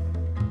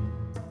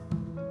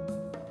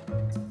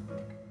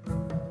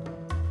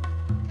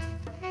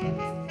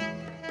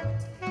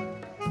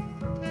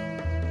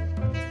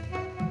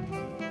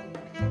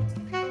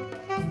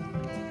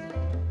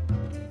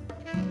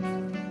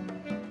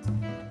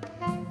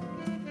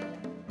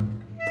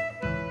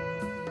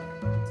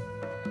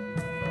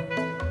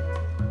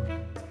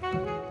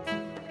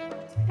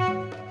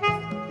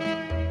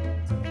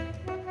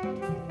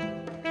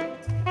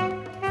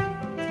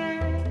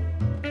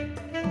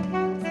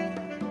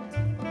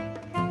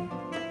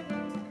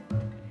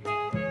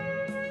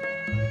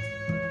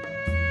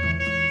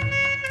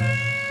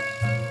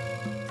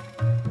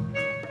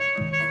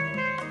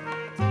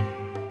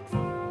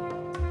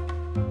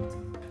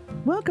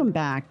 Welcome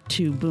back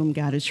to Boom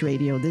Goddess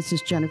Radio. This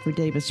is Jennifer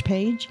Davis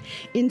Page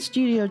in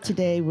studio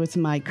today with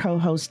my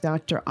co-host,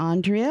 Dr.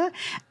 Andrea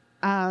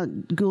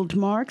Gould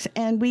Marks,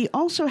 and we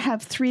also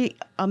have three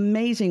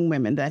amazing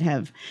women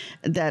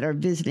that are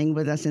visiting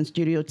with us in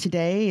studio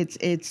today.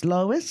 It's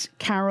Lois,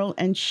 Carol,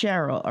 and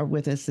Cheryl are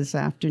with us this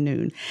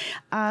afternoon.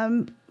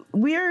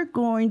 We're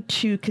going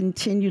to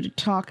continue to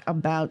talk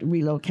about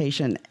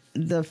relocation.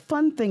 The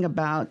fun thing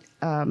about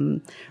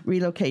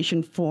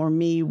relocation for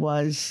me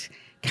was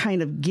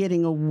kind of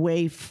getting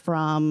away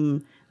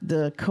from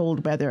the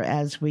cold weather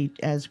as we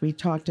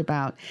talked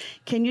about.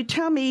 Can you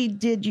tell me,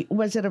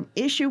 was it an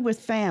issue with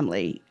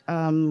family?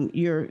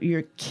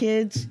 Your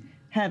kids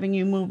having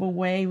you move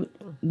away,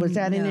 was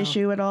that an No.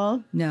 issue at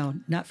all? No,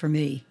 not for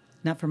me,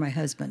 not for my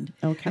husband.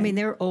 Okay. I mean,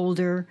 they're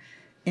older,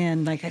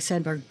 and like I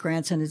said, our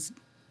grandson is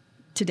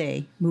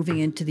today moving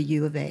into the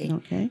U of A.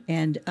 Okay.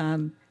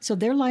 And so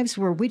their lives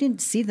we didn't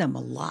see them a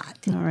lot.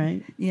 All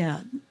right.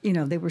 Yeah,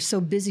 they were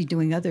so busy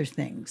doing other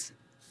things.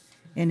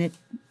 And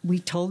we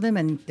told them,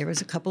 and there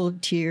was a couple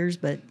of tears,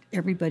 but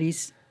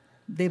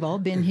they've all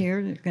been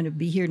here. They're going to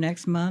be here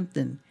next month.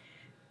 And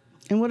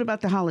what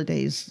about the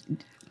holidays?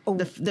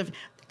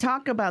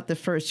 Talk about the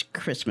first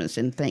Christmas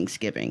and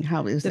Thanksgiving.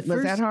 Was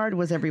that hard?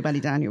 Was everybody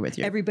down here with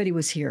you? everybody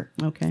was here.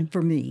 Okay.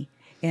 For me.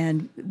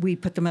 And we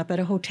put them up at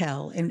a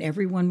hotel, and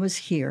everyone was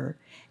here.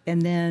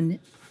 And then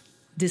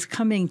this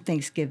coming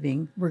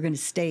Thanksgiving, we're going to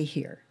stay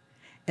here.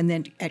 And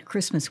then at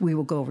Christmas, we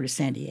will go over to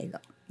San Diego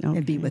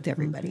and be with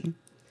everybody. Okay.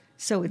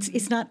 So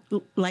it's not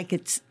like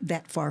it's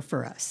that far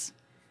for us.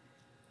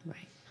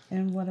 Right.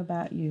 And what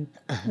about you?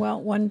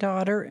 Well, one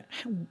daughter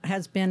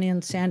has been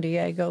in San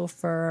Diego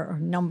for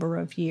a number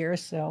of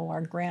years. So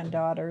our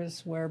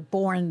granddaughters were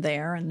born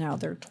there, and now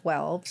they're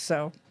 12.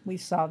 So we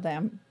saw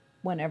them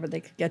whenever they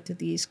could get to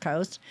the East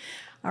Coast.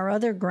 Our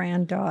other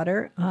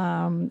granddaughter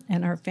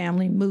and her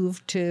family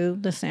moved to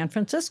the San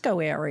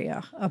Francisco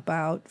area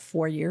about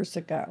 4 years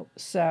ago.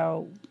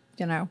 So,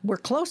 we're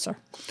closer.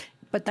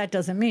 But that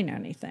doesn't mean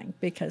anything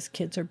because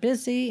kids are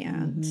busy.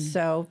 And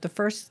so the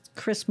first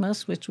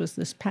Christmas, which was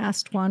this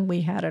past one,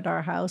 we had at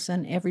our house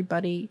and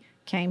everybody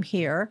came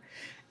here.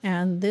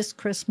 And this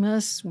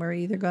Christmas, we're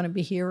either going to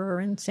be here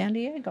or in San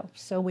Diego.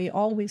 So we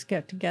always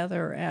get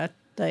together at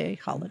the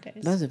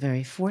holidays. Those are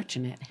very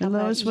fortunate. How And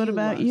Lois, what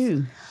about Lois?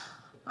 you?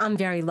 I'm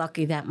very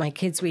lucky that my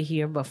kids were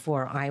here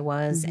before I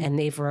was, and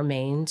they've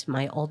remained.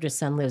 My older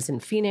son lives in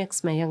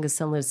Phoenix. My youngest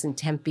son lives in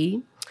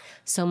Tempe.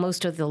 So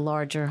most of the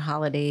larger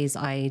holidays,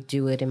 I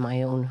do it in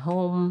my own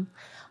home.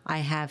 I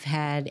have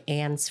had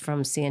aunts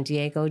from San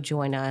Diego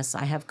join us.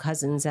 I have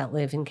cousins that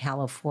live in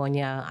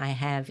California. I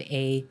have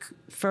a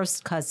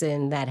first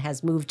cousin that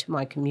has moved to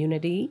my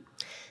community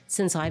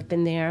since I've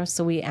been there.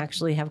 So we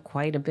actually have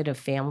quite a bit of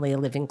family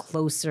living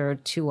closer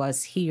to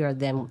us here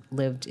than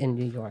lived in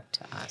New York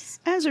to us.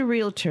 As a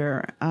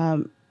realtor,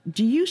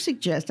 do you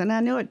suggest, and I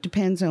know it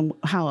depends on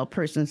how a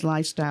person's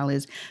lifestyle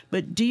is,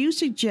 but do you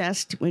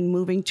suggest when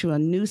moving to a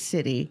new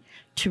city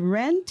to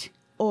rent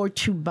or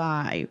to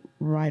buy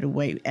right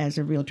away as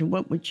a realtor?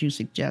 What would you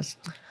suggest?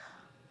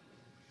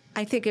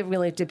 I think it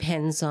really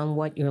depends on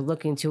what you're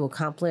looking to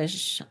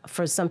accomplish.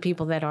 For some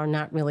people that are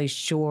not really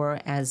sure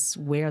as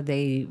where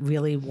they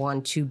really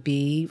want to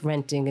be,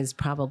 renting is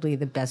probably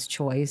the best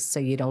choice so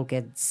you don't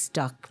get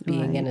stuck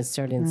being in a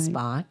certain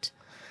spot.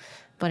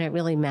 But it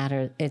really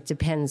matters. It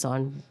depends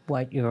on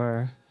what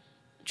you're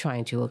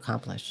trying to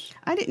accomplish.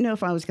 I didn't know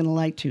if I was going to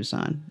like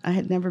Tucson. I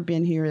had never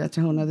been here. That's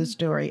a whole other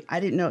story. I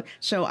didn't know.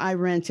 So I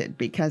rented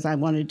because I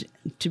wanted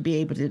to be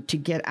able to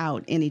get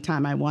out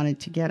anytime I wanted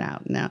to get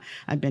out. Now,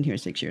 I've been here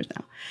 6 years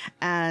now.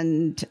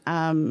 And,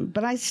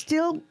 but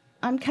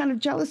I'm kind of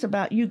jealous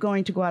about you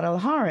going to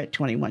Guadalajara at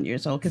 21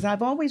 years old because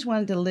I've always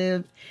wanted to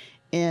live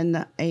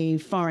in a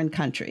foreign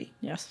country.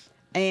 Yes.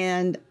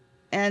 And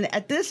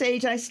at this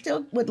age, I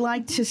still would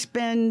like to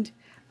spend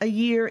a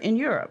year in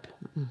Europe.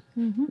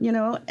 You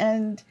know,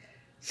 and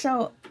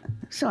so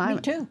Me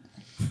too.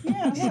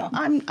 yeah,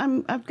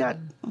 well, I've got,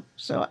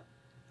 so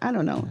I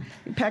don't know.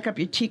 You pack up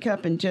your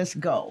teacup and just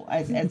go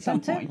at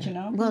some point, you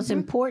know? Well, it's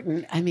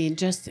important. I mean,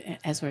 just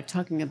as we're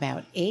talking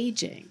about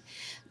aging,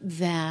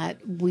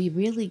 that we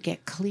really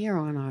get clear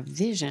on our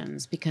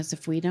visions, because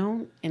if we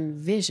don't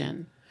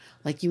envision,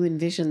 like you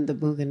envisioned the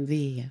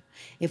bougainvillea,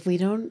 if we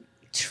don't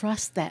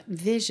trust that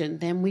vision,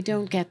 then we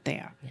don't get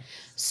there. Yes.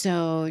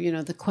 So, you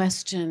know, the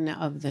question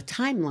of the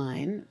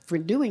timeline for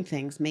doing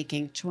things,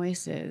 making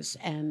choices,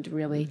 and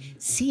really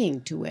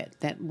seeing to it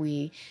that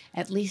we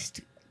at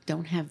least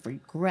don't have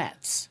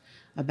regrets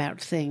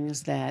about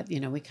things that, you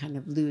know, we kind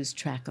of lose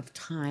track of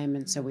time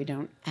and so we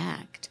don't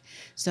act.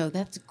 So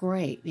that's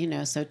great, you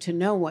know, so to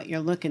know what you're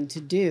looking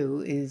to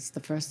do is the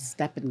first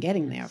step in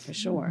getting there for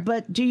sure.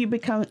 But do you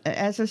become,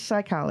 as a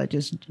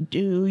psychologist,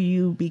 do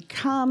you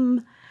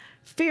become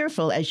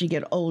fearful as you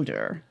get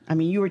older? I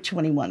mean, you were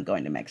 21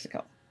 going to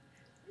Mexico.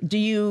 Do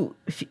you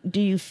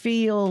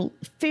feel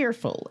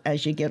fearful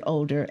as you get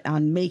older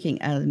on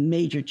making a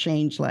major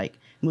change like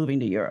moving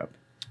to Europe?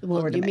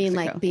 Well, or to you mean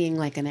Mexico? like being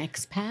like an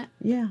expat?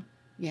 Yeah.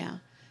 Yeah.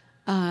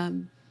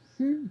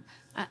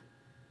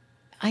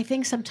 I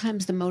think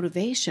sometimes the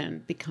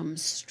motivation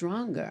becomes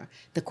stronger.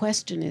 The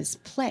question is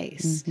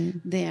place.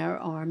 There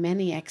are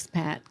many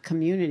expat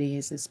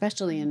communities,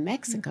 especially in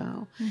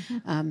Mexico.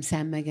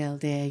 San Miguel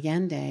de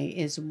Allende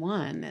is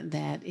one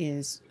that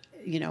is,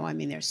 you know, I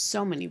mean, there's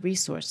so many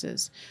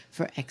resources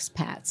for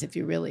expats if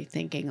you're really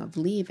thinking of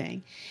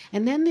leaving.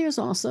 And then there's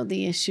also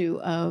the issue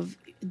of,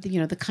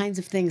 you know, the kinds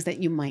of things that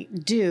you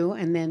might do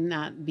and then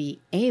not be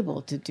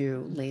able to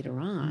do later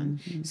on.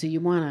 So you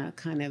want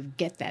to kind of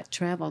get that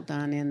travel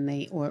done in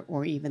the,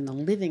 or even the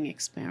living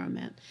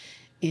experiment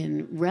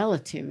in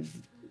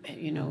relative,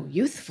 you know,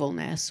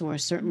 youthfulness, or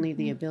certainly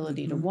the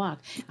ability to walk.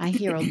 I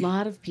hear a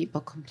lot of people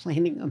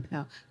complaining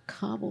about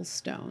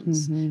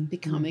cobblestones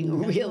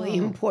becoming really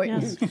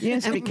important.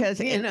 Yes, And, because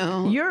you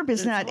know, Europe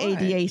is it's not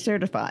hard. ADA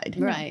certified,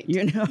 Right.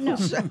 You know,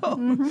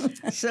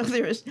 so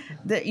there's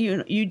that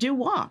you do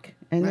walk,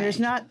 and there's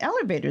Right. not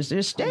elevators.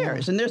 There's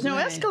stairs, and there's no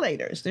Right.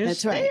 escalators. There's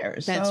That's right.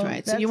 stairs. That's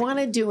right. So you want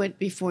to do it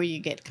before you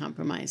get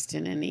compromised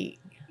in any,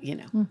 you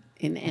know,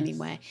 in any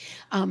way.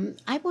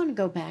 I want to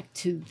go back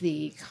to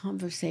the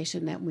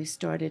conversation that we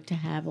started to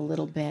have a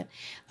little bit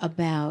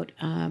about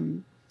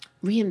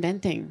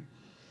reinventing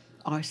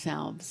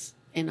ourselves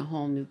in a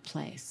whole new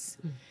place.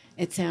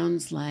 It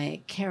sounds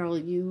like, Carol,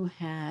 you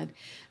had,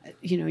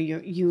 you know,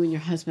 you and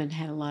your husband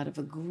had a lot of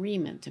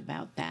agreement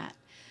about that,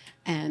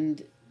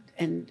 and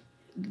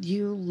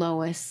you,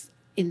 Lois,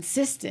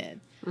 insisted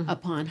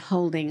upon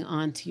holding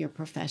on to your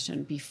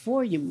profession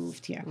before you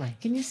moved here. Right.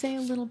 Can you say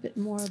a little bit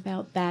more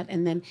about that?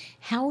 And then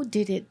how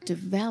did it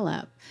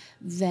develop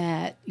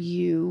that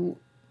you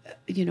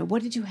know,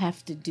 what did you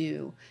have to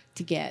do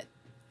to get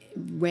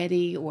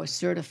ready or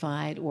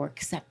certified or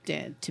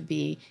accepted to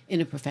be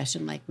in a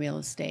profession like real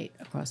estate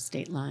across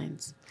state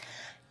lines?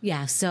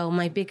 Yeah, so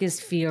my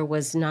biggest fear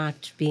was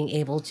not being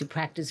able to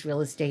practice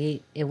real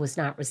estate. It was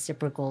not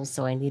reciprocal,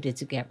 so I needed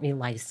to get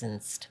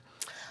relicensed.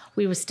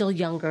 We were still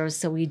younger,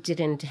 so we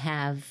didn't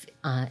have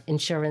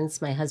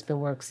insurance. My husband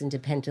works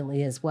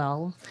independently as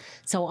well.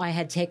 So I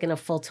had taken a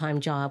full-time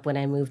job when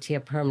I moved here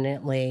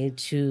permanently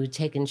to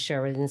take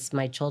insurance.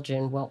 My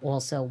children were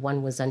also,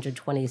 one was under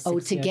 26 years old. Oh,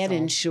 to get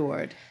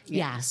insured.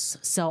 Yes.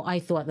 So I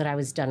thought that I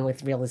was done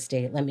with real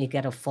estate. Let me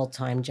get a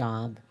full-time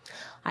job.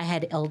 I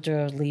had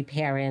elderly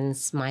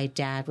parents. My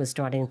dad was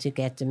starting to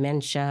get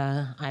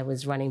dementia. I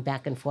was running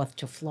back and forth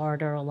to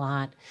Florida a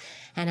lot.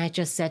 And I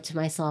just said to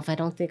myself, I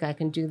don't think I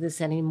can do this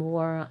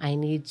anymore. I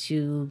need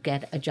to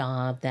get a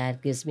job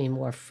that gives me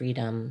more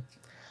freedom,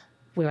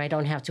 where I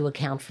don't have to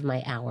account for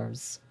my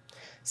hours.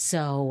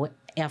 So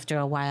after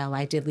a while,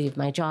 I did leave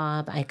my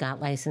job. I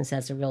got licensed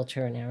as a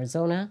realtor in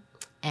Arizona.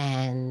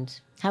 And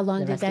How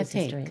long the did rest that is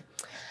take? history.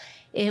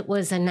 It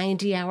was a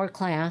 90-hour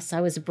class.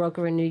 I was a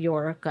broker in New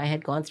York. I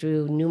had gone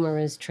through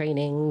numerous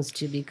trainings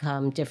to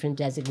become different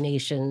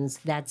designations.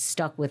 That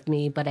stuck with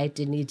me, but I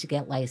did need to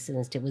get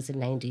licensed. It was a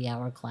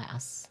 90-hour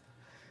class.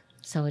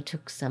 So it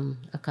took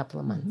a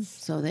couple of months.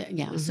 So that,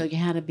 so you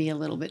had to be a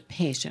little bit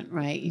patient,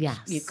 right? Yes.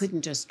 You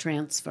couldn't just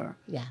transfer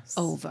Yes.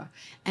 over.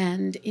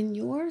 And in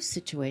your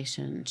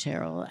situation,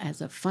 Cheryl, as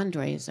a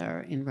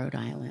fundraiser in Rhode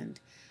Island,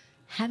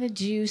 how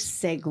did you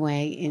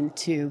segue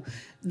into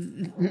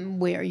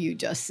where you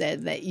just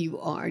said that you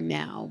are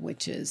now,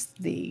 which is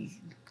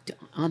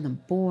on the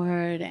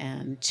board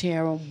and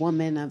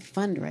chairwoman of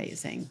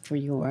fundraising for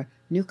your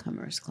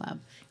Newcomers Club?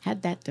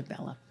 How'd that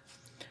develop?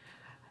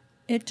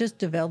 It just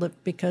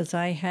developed because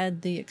I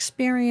had the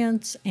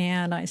experience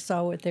and I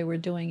saw what they were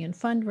doing in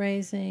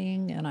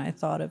fundraising, and I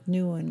thought of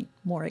new and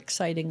more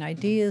exciting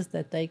ideas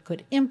that they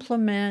could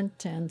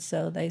implement. And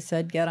so they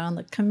said, get on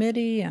the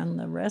committee, and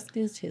the rest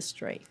is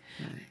history.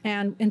 Right.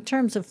 And in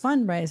terms of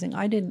fundraising,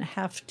 I didn't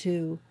have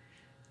to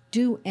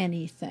do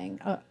anything.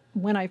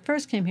 When I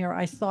first came here,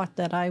 I thought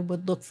that I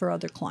would look for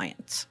other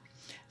clients.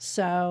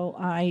 So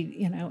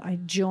I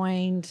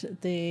joined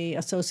the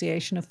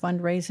Association of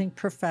Fundraising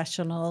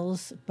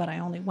Professionals, but I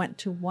only went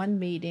to one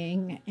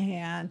meeting,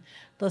 and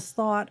the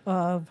thought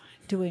of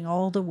doing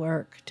all the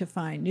work to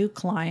find new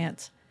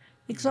clients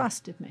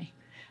exhausted me.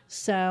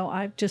 So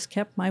I've just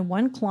kept my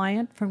one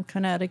client from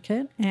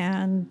Connecticut,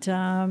 and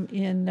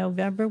in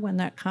November, when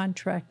that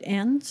contract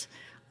ends,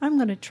 I'm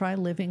going to try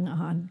living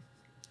on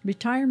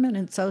retirement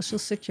and Social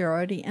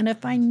Security. And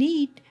if I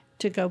need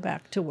to go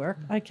back to work,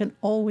 I can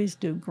always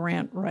do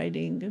grant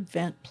writing,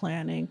 event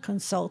planning,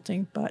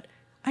 consulting, but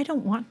I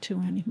don't want to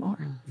anymore.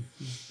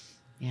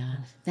 Yeah,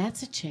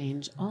 that's a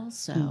change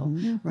also,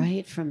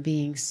 right? From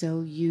being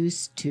so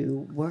used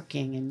to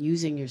working and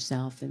using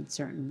yourself in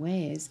certain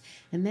ways.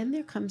 And then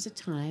there comes a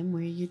time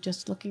where you're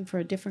just looking for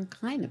a different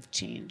kind of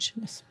change.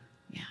 Yes.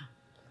 Yeah.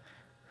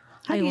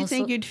 How do you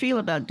think you'd feel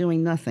about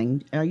doing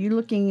nothing? Are you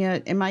looking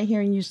at, am I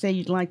hearing you say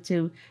you'd like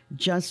to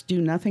just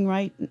do nothing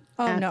right?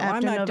 Oh no,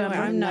 I'm not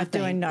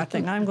doing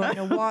nothing. I'm going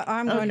to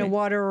going to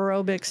water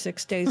aerobics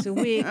 6 days a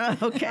week.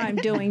 Okay. I'm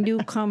doing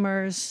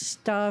newcomers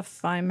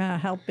stuff. I'm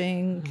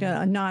helping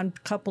a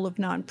couple of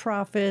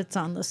nonprofits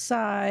on the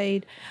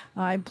side.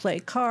 I play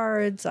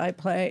cards. I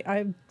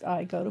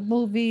go to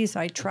movies.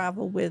 I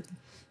travel with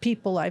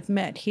people I've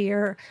met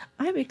here.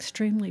 I'm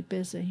extremely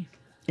busy.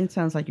 It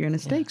sounds like you're going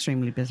to stay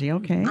extremely busy.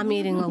 Okay. I'm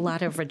meeting a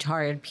lot of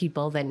retired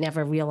people that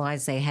never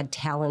realized they had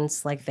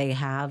talents like they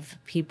have.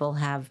 People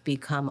have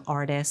become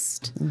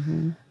artists.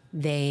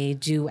 They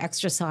do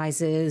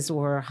exercises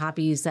or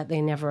hobbies that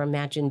they never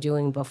imagined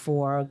doing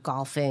before.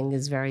 Golfing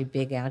is very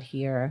big out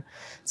here.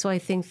 So I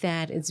think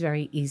that it's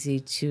very easy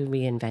to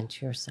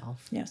reinvent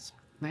yourself. Yes.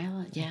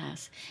 Well,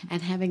 yes.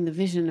 And having the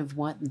vision of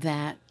what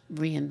that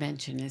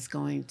reinvention is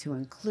going to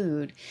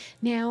include.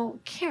 Now,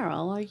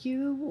 Carol, are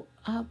you...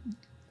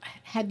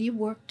 had you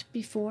worked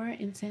before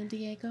in San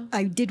Diego?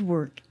 I did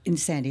work in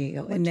San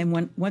Diego, and then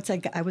once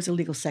I was a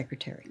legal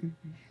secretary,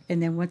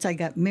 and then once I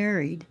got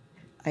married,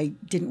 I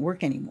didn't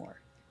work anymore,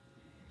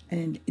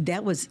 and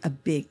that was a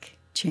big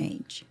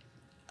change.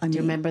 Do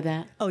you remember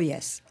that? Oh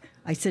yes,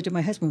 I said to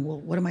my husband, "Well,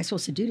 what am I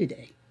supposed to do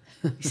today?"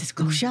 He says,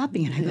 "Go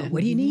shopping," and I go,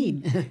 "What do you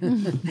need?"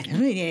 I don't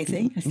need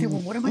anything. I said,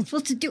 "Well, what am I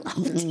supposed to do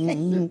all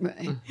day?"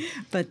 Right.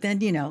 But then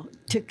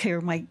took care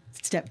of my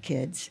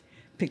stepkids,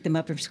 picked them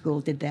up from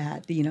school, did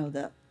that.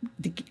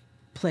 The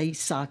play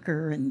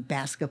soccer and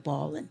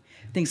basketball and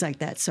things like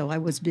that. So I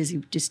was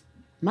busy just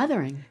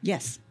Mothering.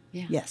 yes,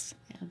 Yeah. yes.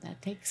 Yeah,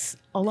 that takes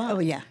a lot. Oh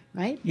yeah,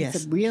 Right? Yes.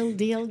 It's a real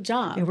deal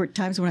job. There were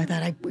times when I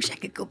thought I wish I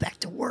could go back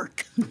to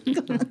work.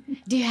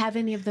 Do you have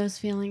any of those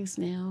feelings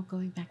now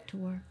going back to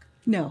work?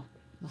 No.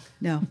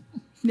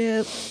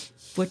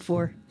 What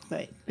for?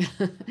 Right.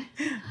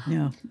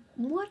 No.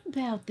 What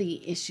about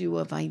the issue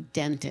of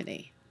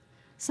identity?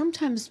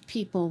 Sometimes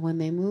people, when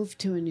they move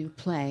to a new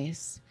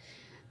place,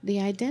 the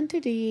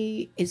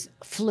identity is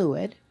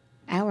fluid.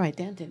 Our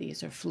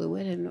identities are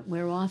fluid, and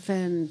we're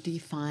often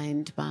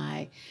defined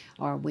by,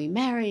 are we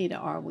married?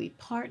 Are we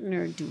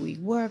partnered? Do we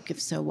work? If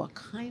so, what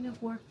kind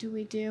of work do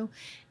we do?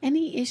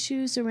 Any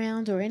issues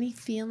around or any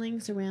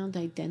feelings around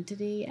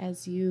identity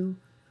as you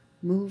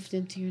moved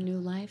into your new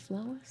life,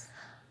 Lois?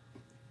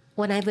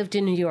 When I lived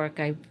in New York,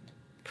 I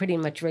pretty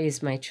much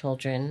raised my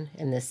children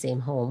in the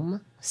same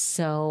home.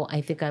 So I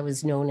think I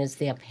was known as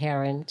their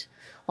parent.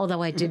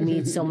 Although I did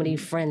meet so many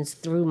friends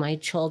through my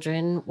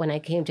children, when I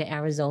came to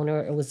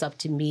Arizona, it was up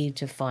to me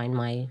to find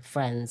my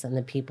friends and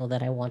the people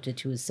that I wanted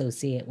to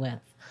associate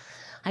with.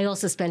 I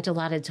also spent a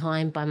lot of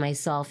time by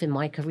myself in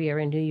my career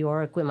in New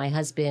York when my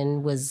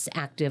husband was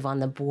active on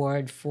the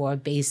board for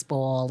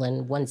baseball,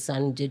 and one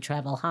son did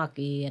travel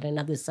hockey and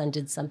another son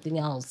did something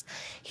else.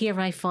 Here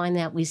I find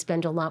that we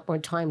spend a lot more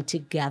time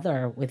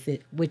together with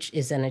it, which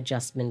is an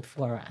adjustment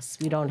for us.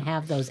 We don't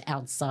have those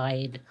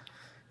outside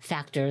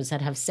factors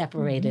that have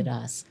separated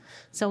us.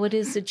 So it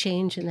is a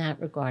change in that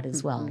regard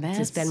as well,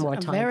 to spend more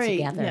time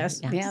together. Yes.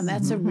 Yeah,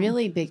 that's a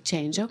really big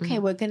change. Okay,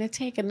 we're going to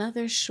take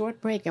another short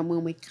break, and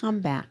when we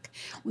come back,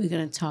 we're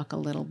going to talk a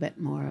little bit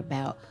more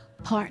about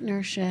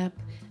partnership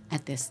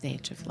at this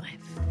stage of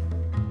life.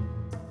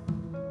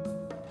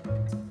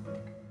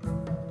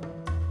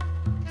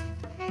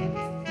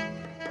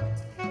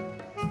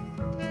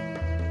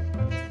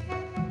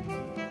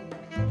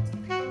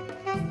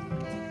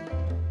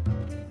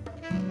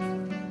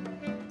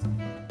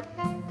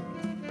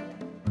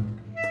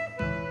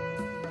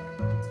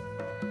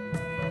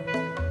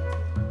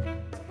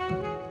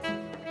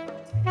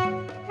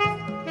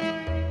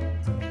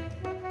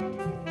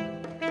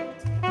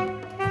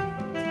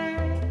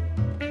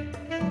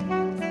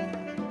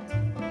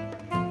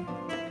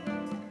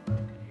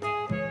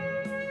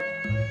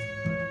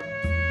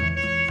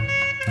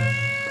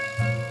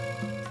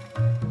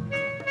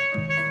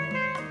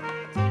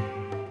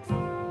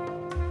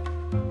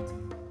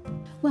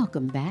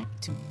 Welcome back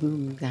to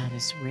Boom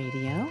Goddess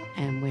Radio,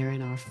 and we're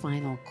in our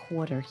final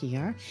quarter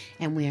here,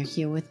 and we are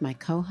here with my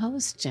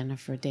co-host,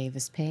 Jennifer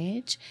Davis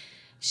Page,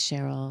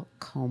 Cheryl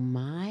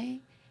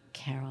Comay,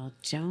 Carol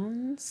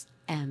Jones,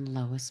 and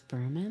Lois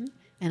Berman,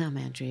 and I'm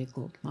Andrea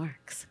Gould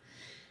Marks.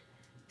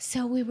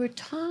 So we were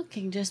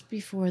talking just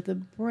before the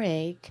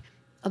break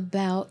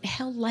about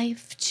how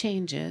life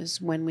changes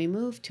when we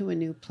move to a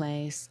new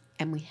place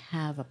and we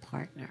have a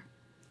partner.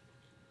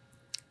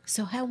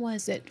 So how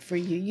was it for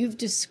you? You've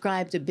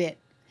described a bit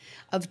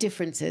of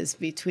differences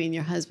between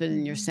your husband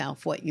and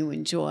yourself, what you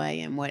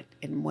enjoy and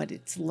what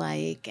it's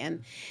like.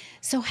 And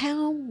so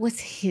how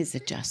was his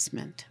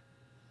adjustment?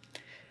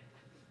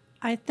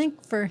 I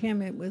think for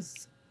him it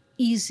was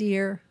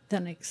easier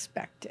than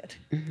expected.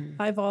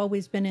 I've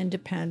always been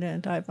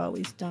independent. I've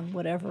always done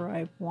whatever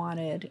I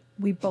wanted.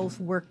 We both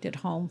worked at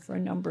home for a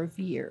number of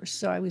years,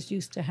 so I was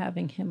used to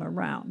having him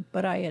around.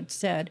 But I had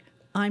said,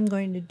 I'm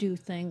going to do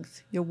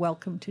things. You're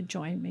welcome to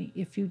join me.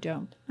 If you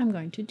don't, I'm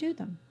going to do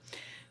them.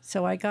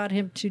 So I got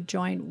him to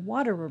join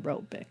water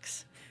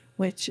aerobics,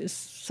 which is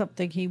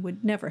something he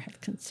would never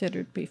have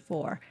considered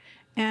before.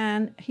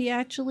 And he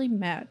actually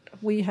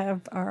we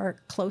have our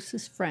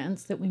closest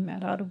friends that we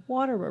met out of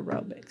water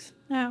aerobics.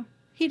 Now,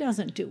 he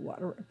doesn't do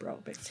water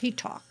aerobics. He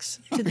talks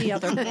to the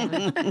other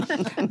men.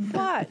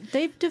 But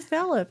they've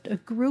developed a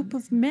group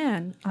of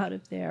men out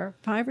of there,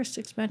 5 or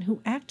 6 men,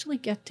 who actually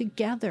get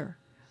together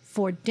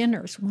for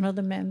dinners. One of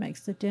the men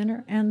makes the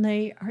dinner, and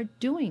they are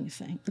doing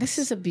things. This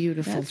is a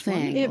beautiful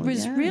thing. It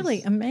was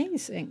really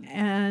amazing.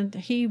 And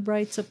he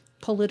writes a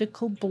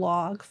political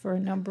blog for a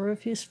number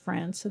of his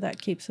friends, so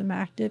that keeps him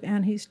active.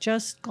 And he's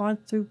just gone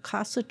through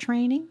CASA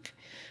training,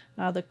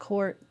 the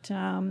court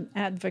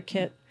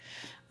advocate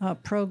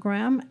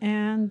program,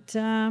 and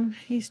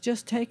he's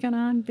just taken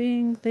on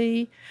being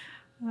the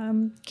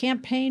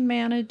campaign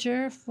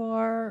manager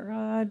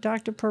for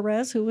Dr.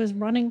 Perez, who is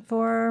running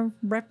for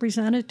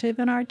representative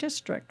in our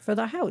district for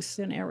the House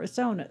in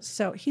Arizona.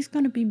 So he's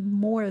going to be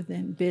more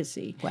than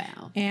busy.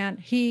 Wow. And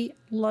he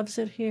loves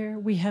it here.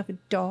 We have a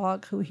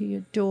dog who he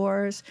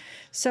adores.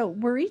 So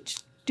we're each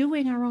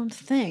doing our own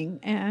thing,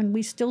 and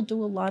we still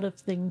do a lot of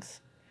things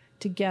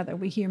together.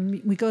 We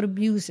go to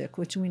music,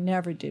 which we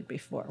never did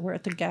before. We're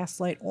at the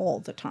Gaslight all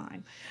the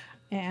time.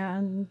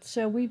 And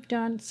so we've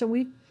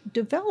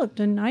developed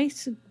a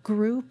nice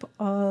group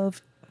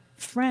of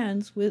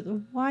friends with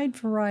a wide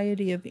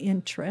variety of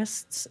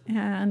interests,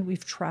 and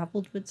we've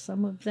traveled with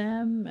some of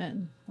them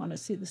and want to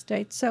see the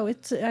States. So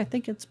I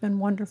think it's been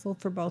wonderful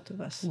for both of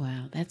us.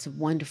 Wow, that's a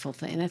wonderful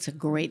thing. That's a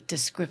great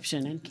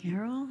description. And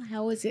Carol,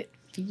 how is it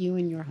for you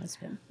and your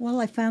husband? Well,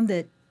 I found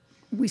that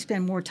we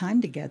spend more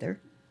time together.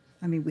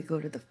 I mean, we go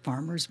to the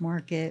farmer's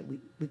market, we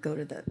go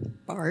to the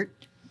BART,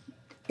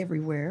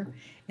 everywhere.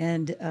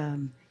 And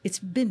it's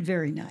been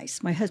very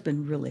nice. My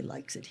husband really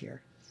likes it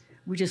here.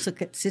 We just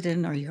sit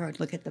in our yard,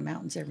 look at the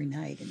mountains every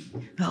night,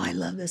 and I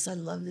love this, I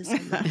love this,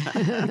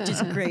 which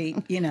is great,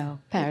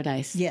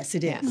 Paradise. Yes,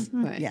 it is.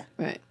 Right, Yeah.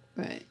 right.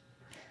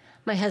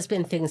 My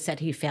husband thinks that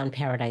he found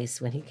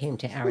paradise when he came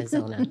to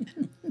Arizona.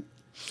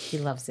 He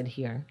loves it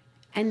here.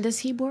 And does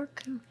he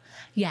work?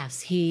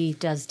 Yes, he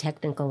does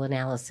technical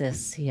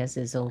analysis. He has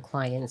his own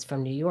clients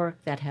from New York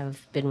that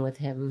have been with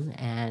him,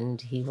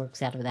 and he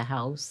works out of the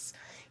house.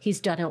 He's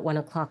done at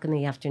 1:00 in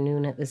the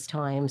afternoon at this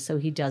time, so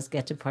he does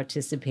get to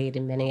participate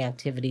in many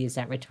activities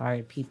that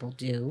retired people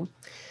do.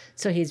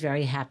 So he's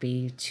very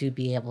happy to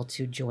be able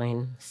to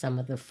join some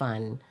of the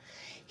fun.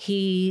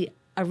 He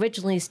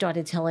originally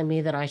started telling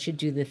me that I should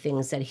do the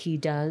things that he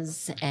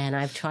does, and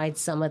I've tried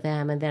some of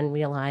them and then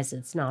realized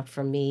it's not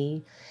for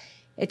me.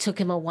 It took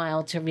him a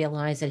while to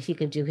realize that he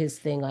can do his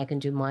thing, I can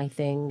do my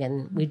thing,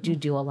 and we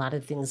do a lot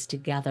of things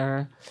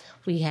together.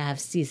 We have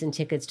season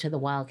tickets to the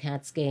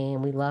Wildcats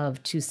game. We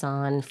love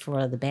Tucson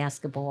for the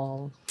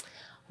basketball.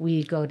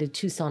 We go to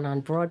Tucson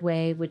on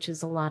Broadway, which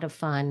is a lot of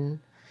fun.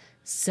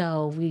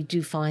 So we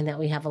do find that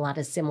we have a lot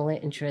of similar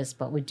interests,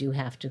 but we do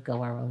have to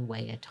go our own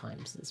way at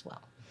times as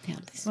well.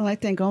 Well, I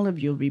think all of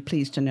you will be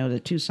pleased to know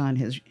that Tucson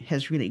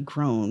has really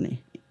grown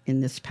in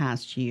this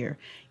past year.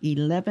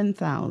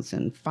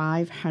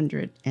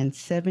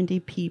 11,570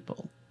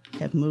 people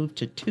have moved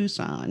to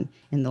Tucson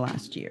in the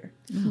last year.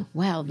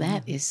 Wow,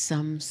 that is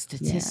some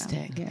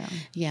statistic.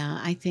 Yeah,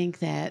 I think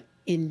that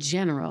in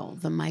general,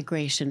 the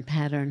migration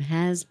pattern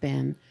has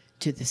been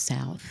to the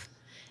south.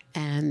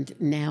 And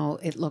now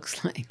it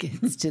looks like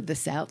it's to the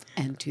south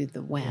and to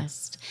the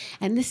west.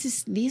 And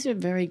these are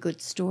very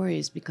good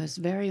stories, because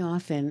very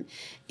often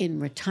in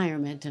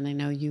retirement, and I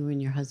know you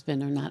and your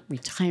husband are not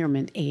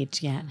retirement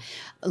age yet,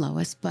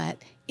 Lois,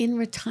 but in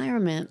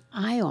retirement,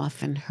 I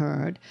often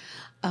heard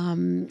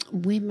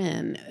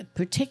women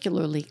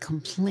particularly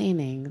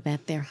complaining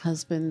that their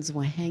husbands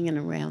were hanging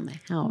around the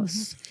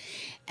house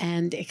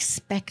and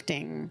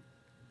expecting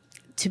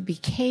to be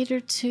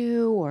catered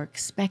to or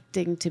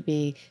expecting to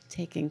be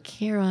taken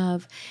care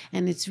of.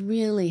 And it's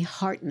really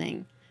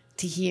heartening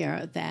to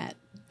hear that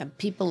the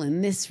people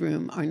in this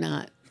room are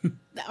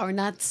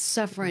not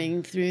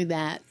suffering through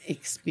that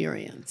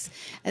experience.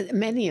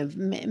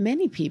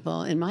 Many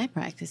people in my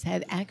practice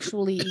had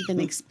actually even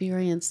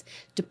experienced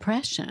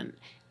depression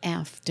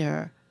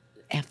after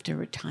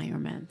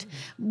retirement.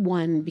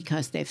 One,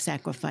 because they've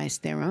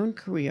sacrificed their own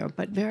career,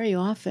 but very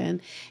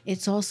often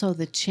it's also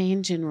the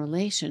change in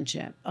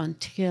relationship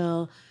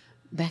until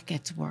that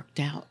gets worked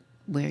out,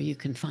 where you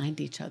can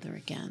find each other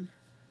again.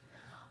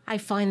 I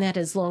find that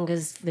as long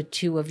as the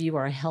two of you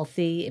are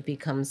healthy, it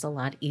becomes a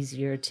lot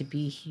easier to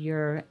be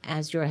here.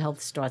 As your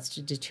health starts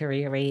to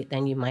deteriorate,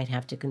 then you might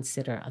have to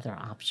consider other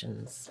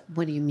options.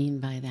 What do you mean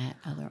by that,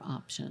 other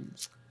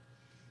options?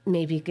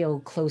 Maybe go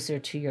closer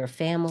to your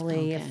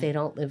family if Okay. they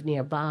don't live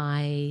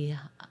nearby.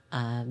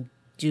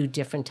 Do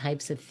different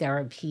types of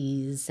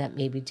therapies that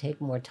maybe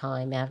take more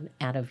time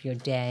out of your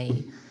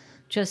day.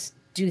 Just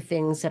do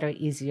things that are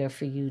easier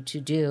for you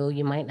to do.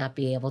 You might not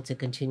be able to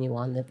continue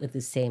on with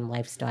the same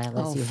lifestyle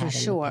as you for had in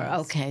sure. the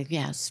past. Okay,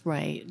 yes,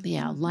 right.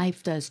 Yeah,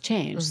 life does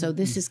change. So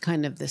this is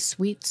kind of the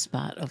sweet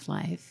spot of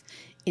life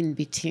in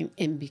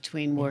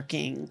between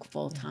working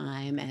full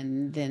time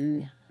and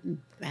then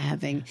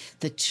having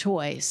the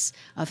choice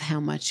of how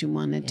much you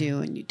want to do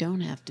and you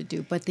don't have to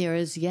do. But there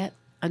is yet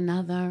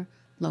another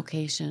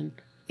location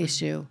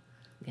issue.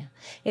 Yeah.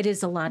 It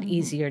is a lot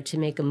easier to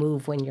make a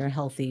move when you're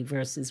healthy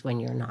versus when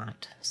you're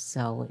not.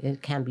 So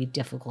it can be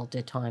difficult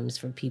at times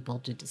for people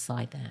to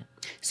decide that.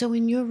 So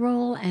in your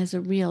role as a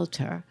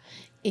realtor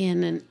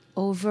in an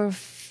over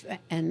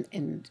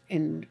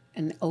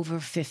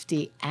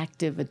 50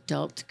 active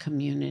adult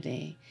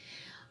community,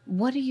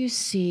 what do you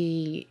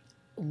see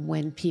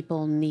when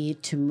people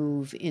need to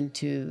move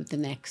into the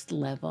next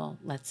level,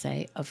 let's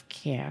say, of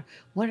care?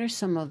 What are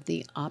some of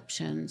the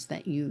options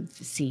that you've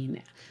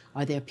seen?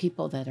 Are there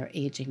people that are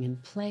aging in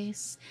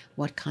place?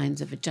 What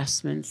kinds of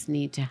adjustments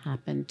need to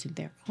happen to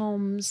their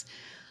homes?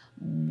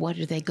 What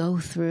do they go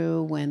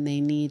through when they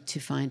need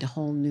to find a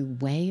whole new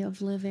way of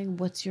living?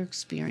 What's your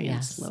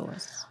experience, Yes.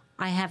 Lois?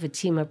 I have a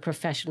team of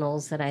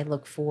professionals that I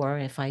look for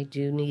if I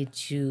do need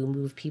to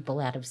move people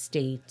out of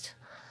state.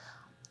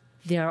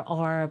 There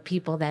are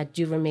people that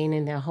do remain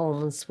in their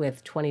homes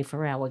with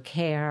 24-hour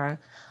care.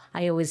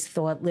 I always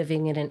thought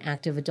living in an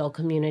active adult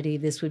community,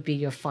 this would be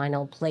your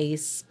final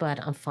place,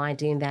 but I'm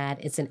finding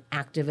that it's an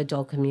active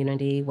adult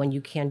community when you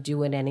can't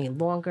do it any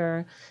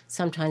longer.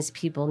 Sometimes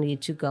people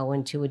need to go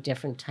into a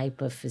different type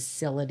of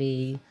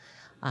facility.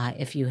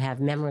 If you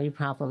have memory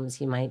problems,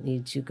 you might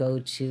need to go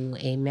to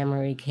a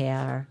memory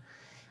care.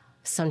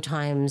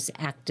 Sometimes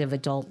active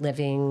adult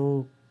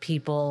living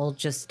people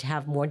just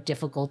have more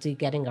difficulty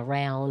getting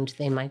around.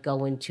 They might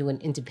go into an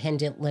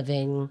independent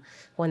living.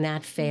 When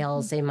that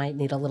fails, they might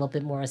need a little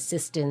bit more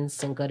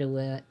assistance and go to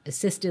a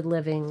assisted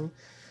living.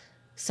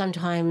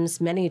 Sometimes,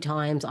 many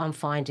times, I'm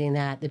finding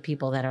that the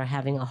people that are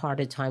having a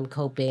harder time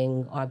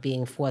coping are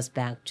being forced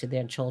back to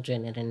their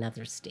children in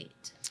another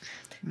state.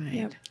 Right.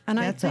 Yep. And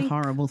That's I a think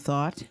horrible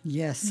thought.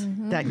 Yes.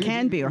 That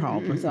can be a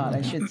horrible thought,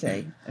 I should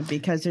say,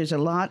 because there's a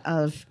lot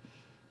of,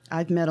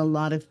 I've met a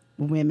lot of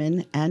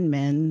women and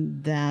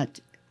men that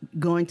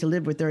going to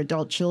live with their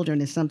adult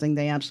children is something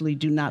they absolutely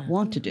do not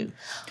want to do.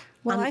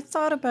 Well, I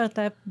thought about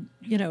that.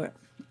 You know,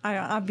 I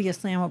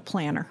obviously am a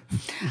planner,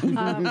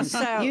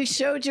 so You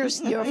showed your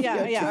true I've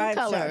shown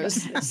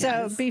colors. it.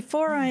 So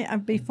before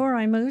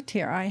I moved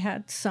here, I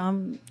had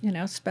some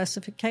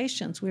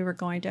specifications. We were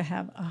going to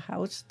have a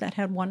house that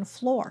had one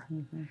floor.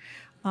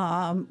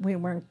 We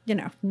weren't,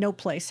 no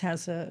place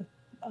has a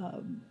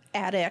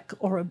attic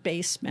or a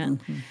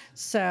basement.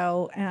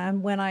 So,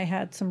 and when I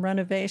had some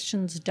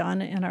renovations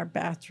done in our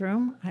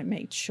bathroom, I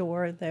made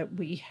sure that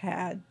we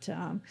had,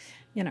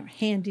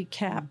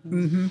 handicap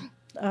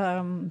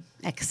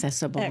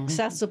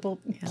accessible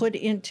put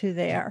into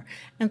there.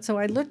 And so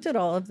I looked at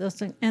all of those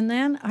things. And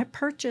then I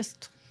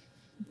purchased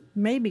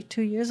maybe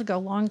 2 years ago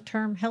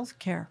long-term health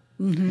care,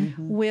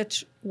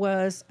 which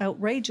was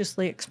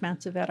outrageously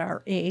expensive at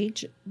our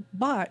age,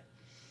 but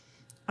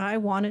I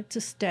wanted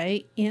to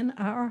stay in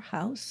our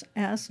house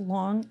as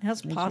long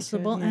as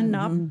possible and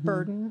not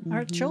burden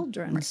our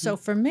children. So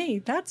for me,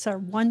 that's our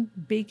one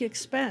big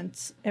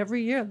expense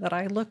every year that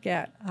I look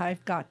at.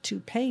 I've got to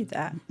pay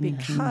that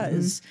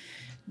because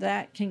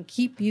that can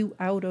keep you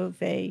out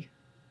of a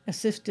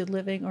assisted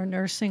living or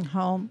nursing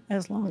home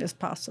as long as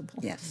possible.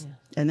 Yes.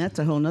 And that's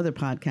a whole nother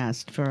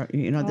podcast for,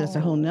 that's a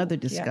whole nother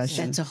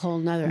discussion. That's a whole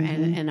nother,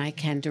 and I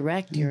can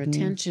direct your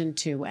attention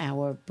to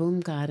our Boom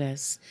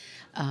Goddess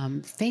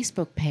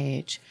Facebook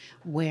page,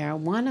 where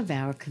one of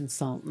our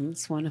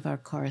consultants, one of our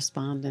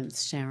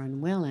correspondents,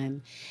 Sharon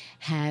Willen,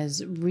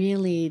 has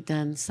really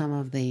done some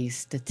of the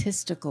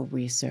statistical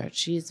research.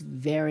 She's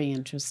very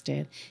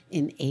interested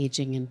in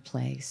aging in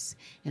place.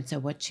 And so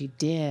what she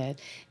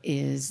did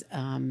is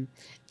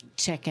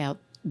check out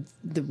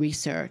the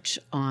research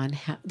on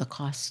the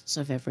costs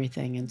of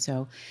everything. And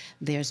so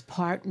there's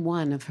part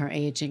one of her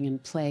Aging in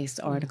Place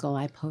article.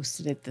 I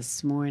posted it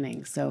this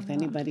morning. So if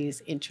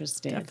anybody's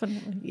interested,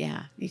 Definitely.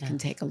 yeah, you can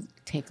take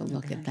a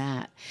look at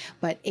that.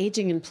 But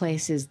Aging in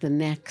Place is the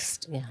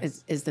next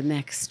is the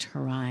next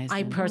horizon.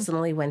 I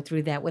personally went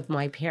through that with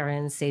my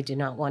parents. They did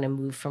not want to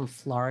move from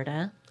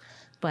Florida.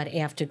 But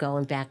after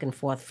going back and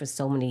forth for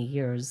so many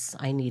years,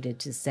 I needed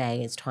to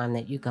say, it's time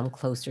that you come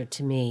closer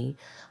to me.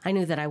 I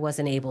knew that I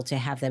wasn't able to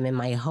have them in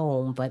my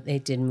home, but they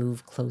did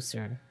move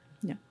closer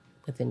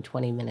within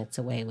 20 minutes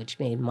away, which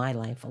made my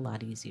life a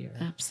lot easier.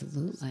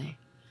 Absolutely.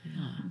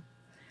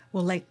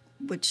 Well, like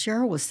what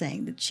Cheryl was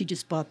saying, that she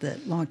just bought the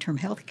long-term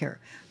health care.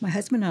 My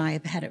husband and I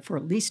have had it for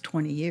at least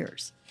 20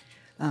 years.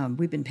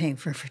 We've been paying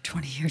for it for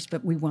 20 years,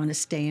 but we want to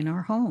stay in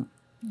our home,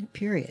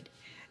 period.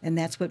 And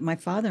that's what my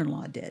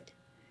father-in-law did.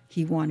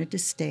 He wanted to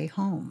stay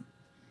home.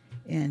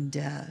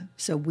 And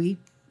so we've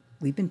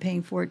been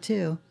paying for it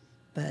too,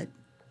 but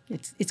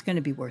it's going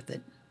to be worth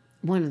it.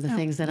 One of the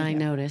things that I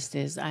noticed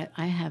is I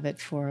have it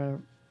for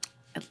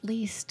at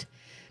least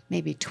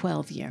maybe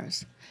 12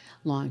 years,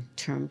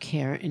 long-term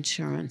care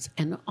insurance.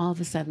 And all of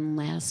a sudden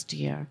last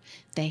year,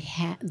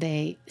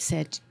 they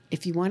said,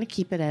 if you want to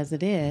keep it as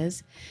it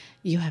is,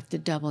 you have to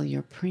double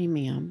your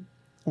premium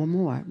or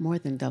more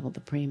than double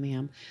the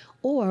premium,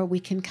 or we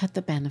can cut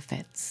the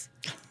benefits.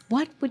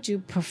 What would you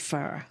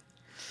prefer?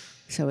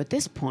 So at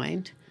this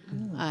point,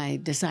 I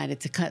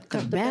decided to cut the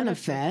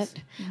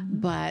benefit,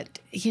 but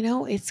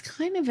it's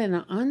kind of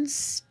an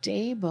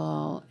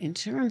unstable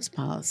insurance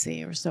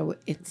policy, or so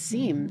it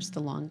seems, the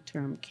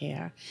long-term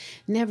care.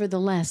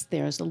 Nevertheless,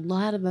 there's a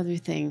lot of other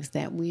things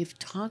that we've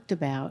talked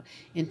about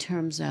in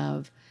terms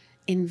of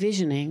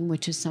envisioning,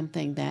 which is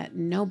something that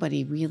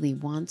nobody really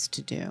wants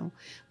to do,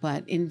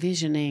 but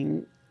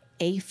envisioning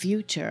a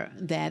future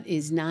that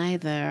is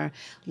neither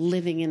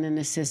living in an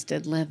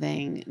assisted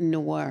living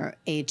nor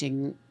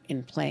aging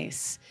in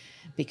place,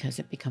 because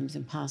it becomes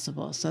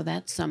impossible. So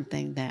that's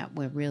something that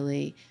we're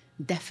really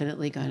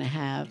definitely going to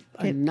have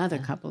another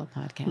couple of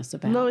podcasts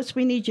about. Lois,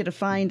 we need you to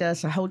find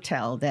us a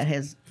hotel that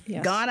has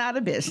gone out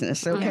of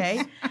business,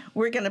 okay?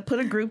 We're going to put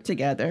a group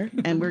together,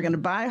 and we're going to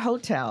buy a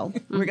hotel.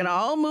 We're going to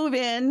all move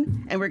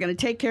in, and we're going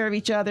to take care of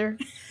each other.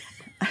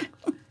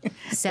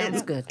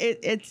 Sounds good.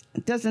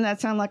 Doesn't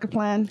that sound like a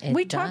plan?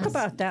 We talk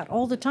about that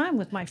all the time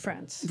with my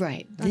friends.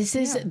 Right. This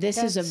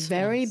is a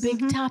very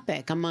big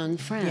topic among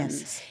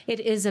friends. Yes. It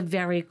is a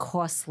very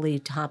costly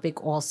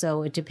topic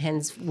also. It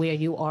depends where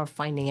you are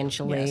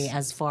financially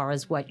as far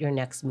as what your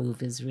next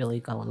move is really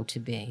going to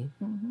be.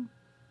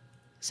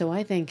 So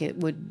I think it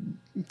would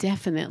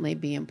definitely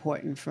be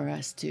important for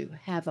us to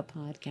have a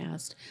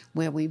podcast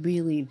where we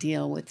really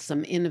deal with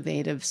some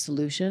innovative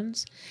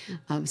solutions,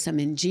 some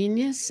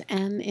ingenious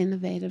and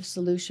innovative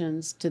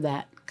solutions to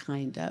that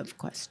kind of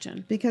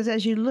question. Because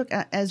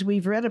as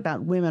we've read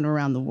about women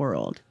around the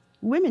world,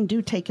 women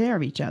do take care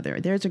of each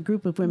other. There's a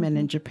group of women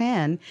in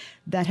Japan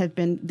that have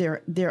been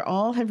they're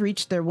all have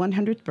reached their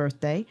 100th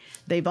birthday.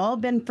 They've all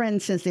been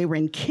friends since they were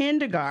in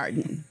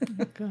kindergarten.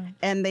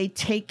 And they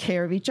take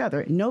care of each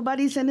other.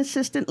 Nobody's in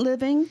assisted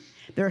living.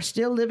 They're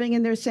still living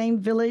in their same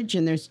village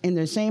and in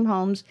their same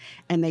homes,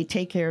 and they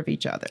take care of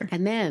each other.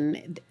 And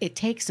then it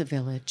takes a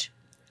village.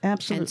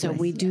 Absolutely. And so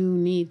we do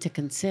need to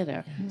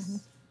consider.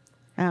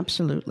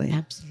 Absolutely.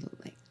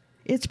 Absolutely.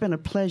 It's been a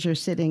pleasure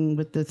sitting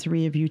with the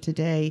three of you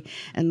today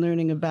and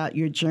learning about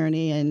your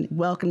journey. And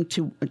welcome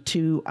to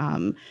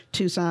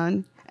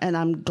Tucson. And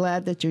I'm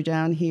glad that you're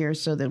down here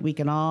so that we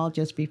can all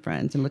just be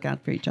friends and look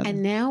out for each other.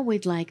 And now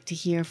we'd like to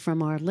hear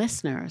from our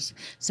listeners.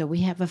 So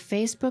we have a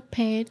Facebook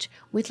page.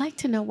 We'd like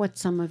to know what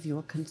some of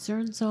your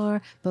concerns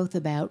are, both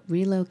about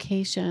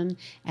relocation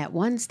at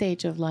one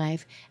stage of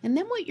life, and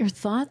then what your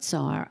thoughts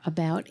are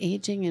about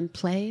aging in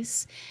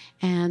place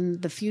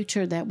and the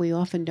future that we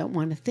often don't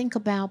want to think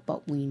about,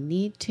 but we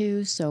need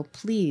to. So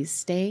please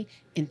stay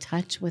in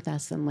touch with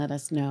us and let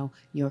us know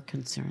your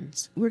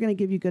concerns. We're going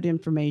to give you good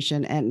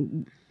information,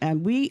 and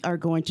we are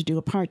going to do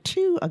a part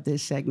 2 of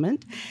this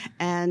segment,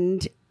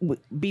 and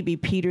B.B.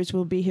 Peters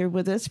will be here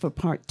with us for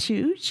part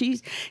 2.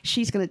 She's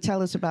going to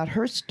tell us about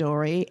her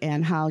story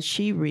and how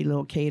she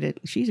relocated.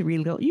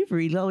 You've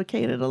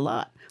relocated a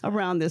lot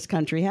around this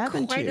country,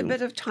 haven't you? Quite a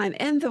bit of time,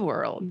 and the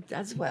world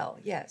as well,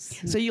 yes.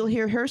 So you'll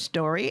hear her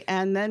story,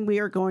 and then we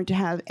are going to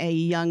have a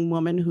young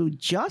woman who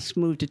just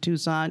moved to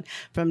Tucson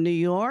from New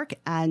York,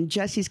 and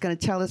Jesse's going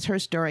to tell us her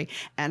story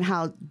and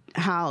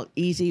how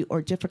easy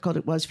or difficult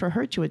it was for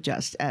her to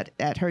adjust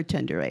at her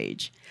tender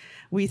age.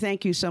 We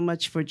thank you so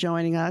much for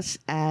joining us,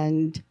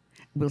 and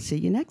we'll see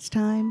you next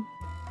time.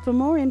 For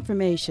more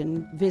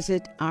information,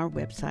 visit our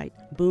website,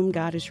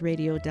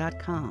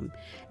 boomgoddessradio.com,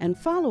 and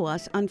follow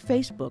us on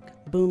Facebook,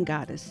 Boom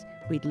Goddess.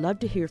 We'd love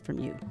to hear from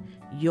you.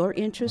 Your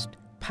interest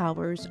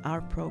powers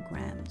our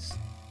programs.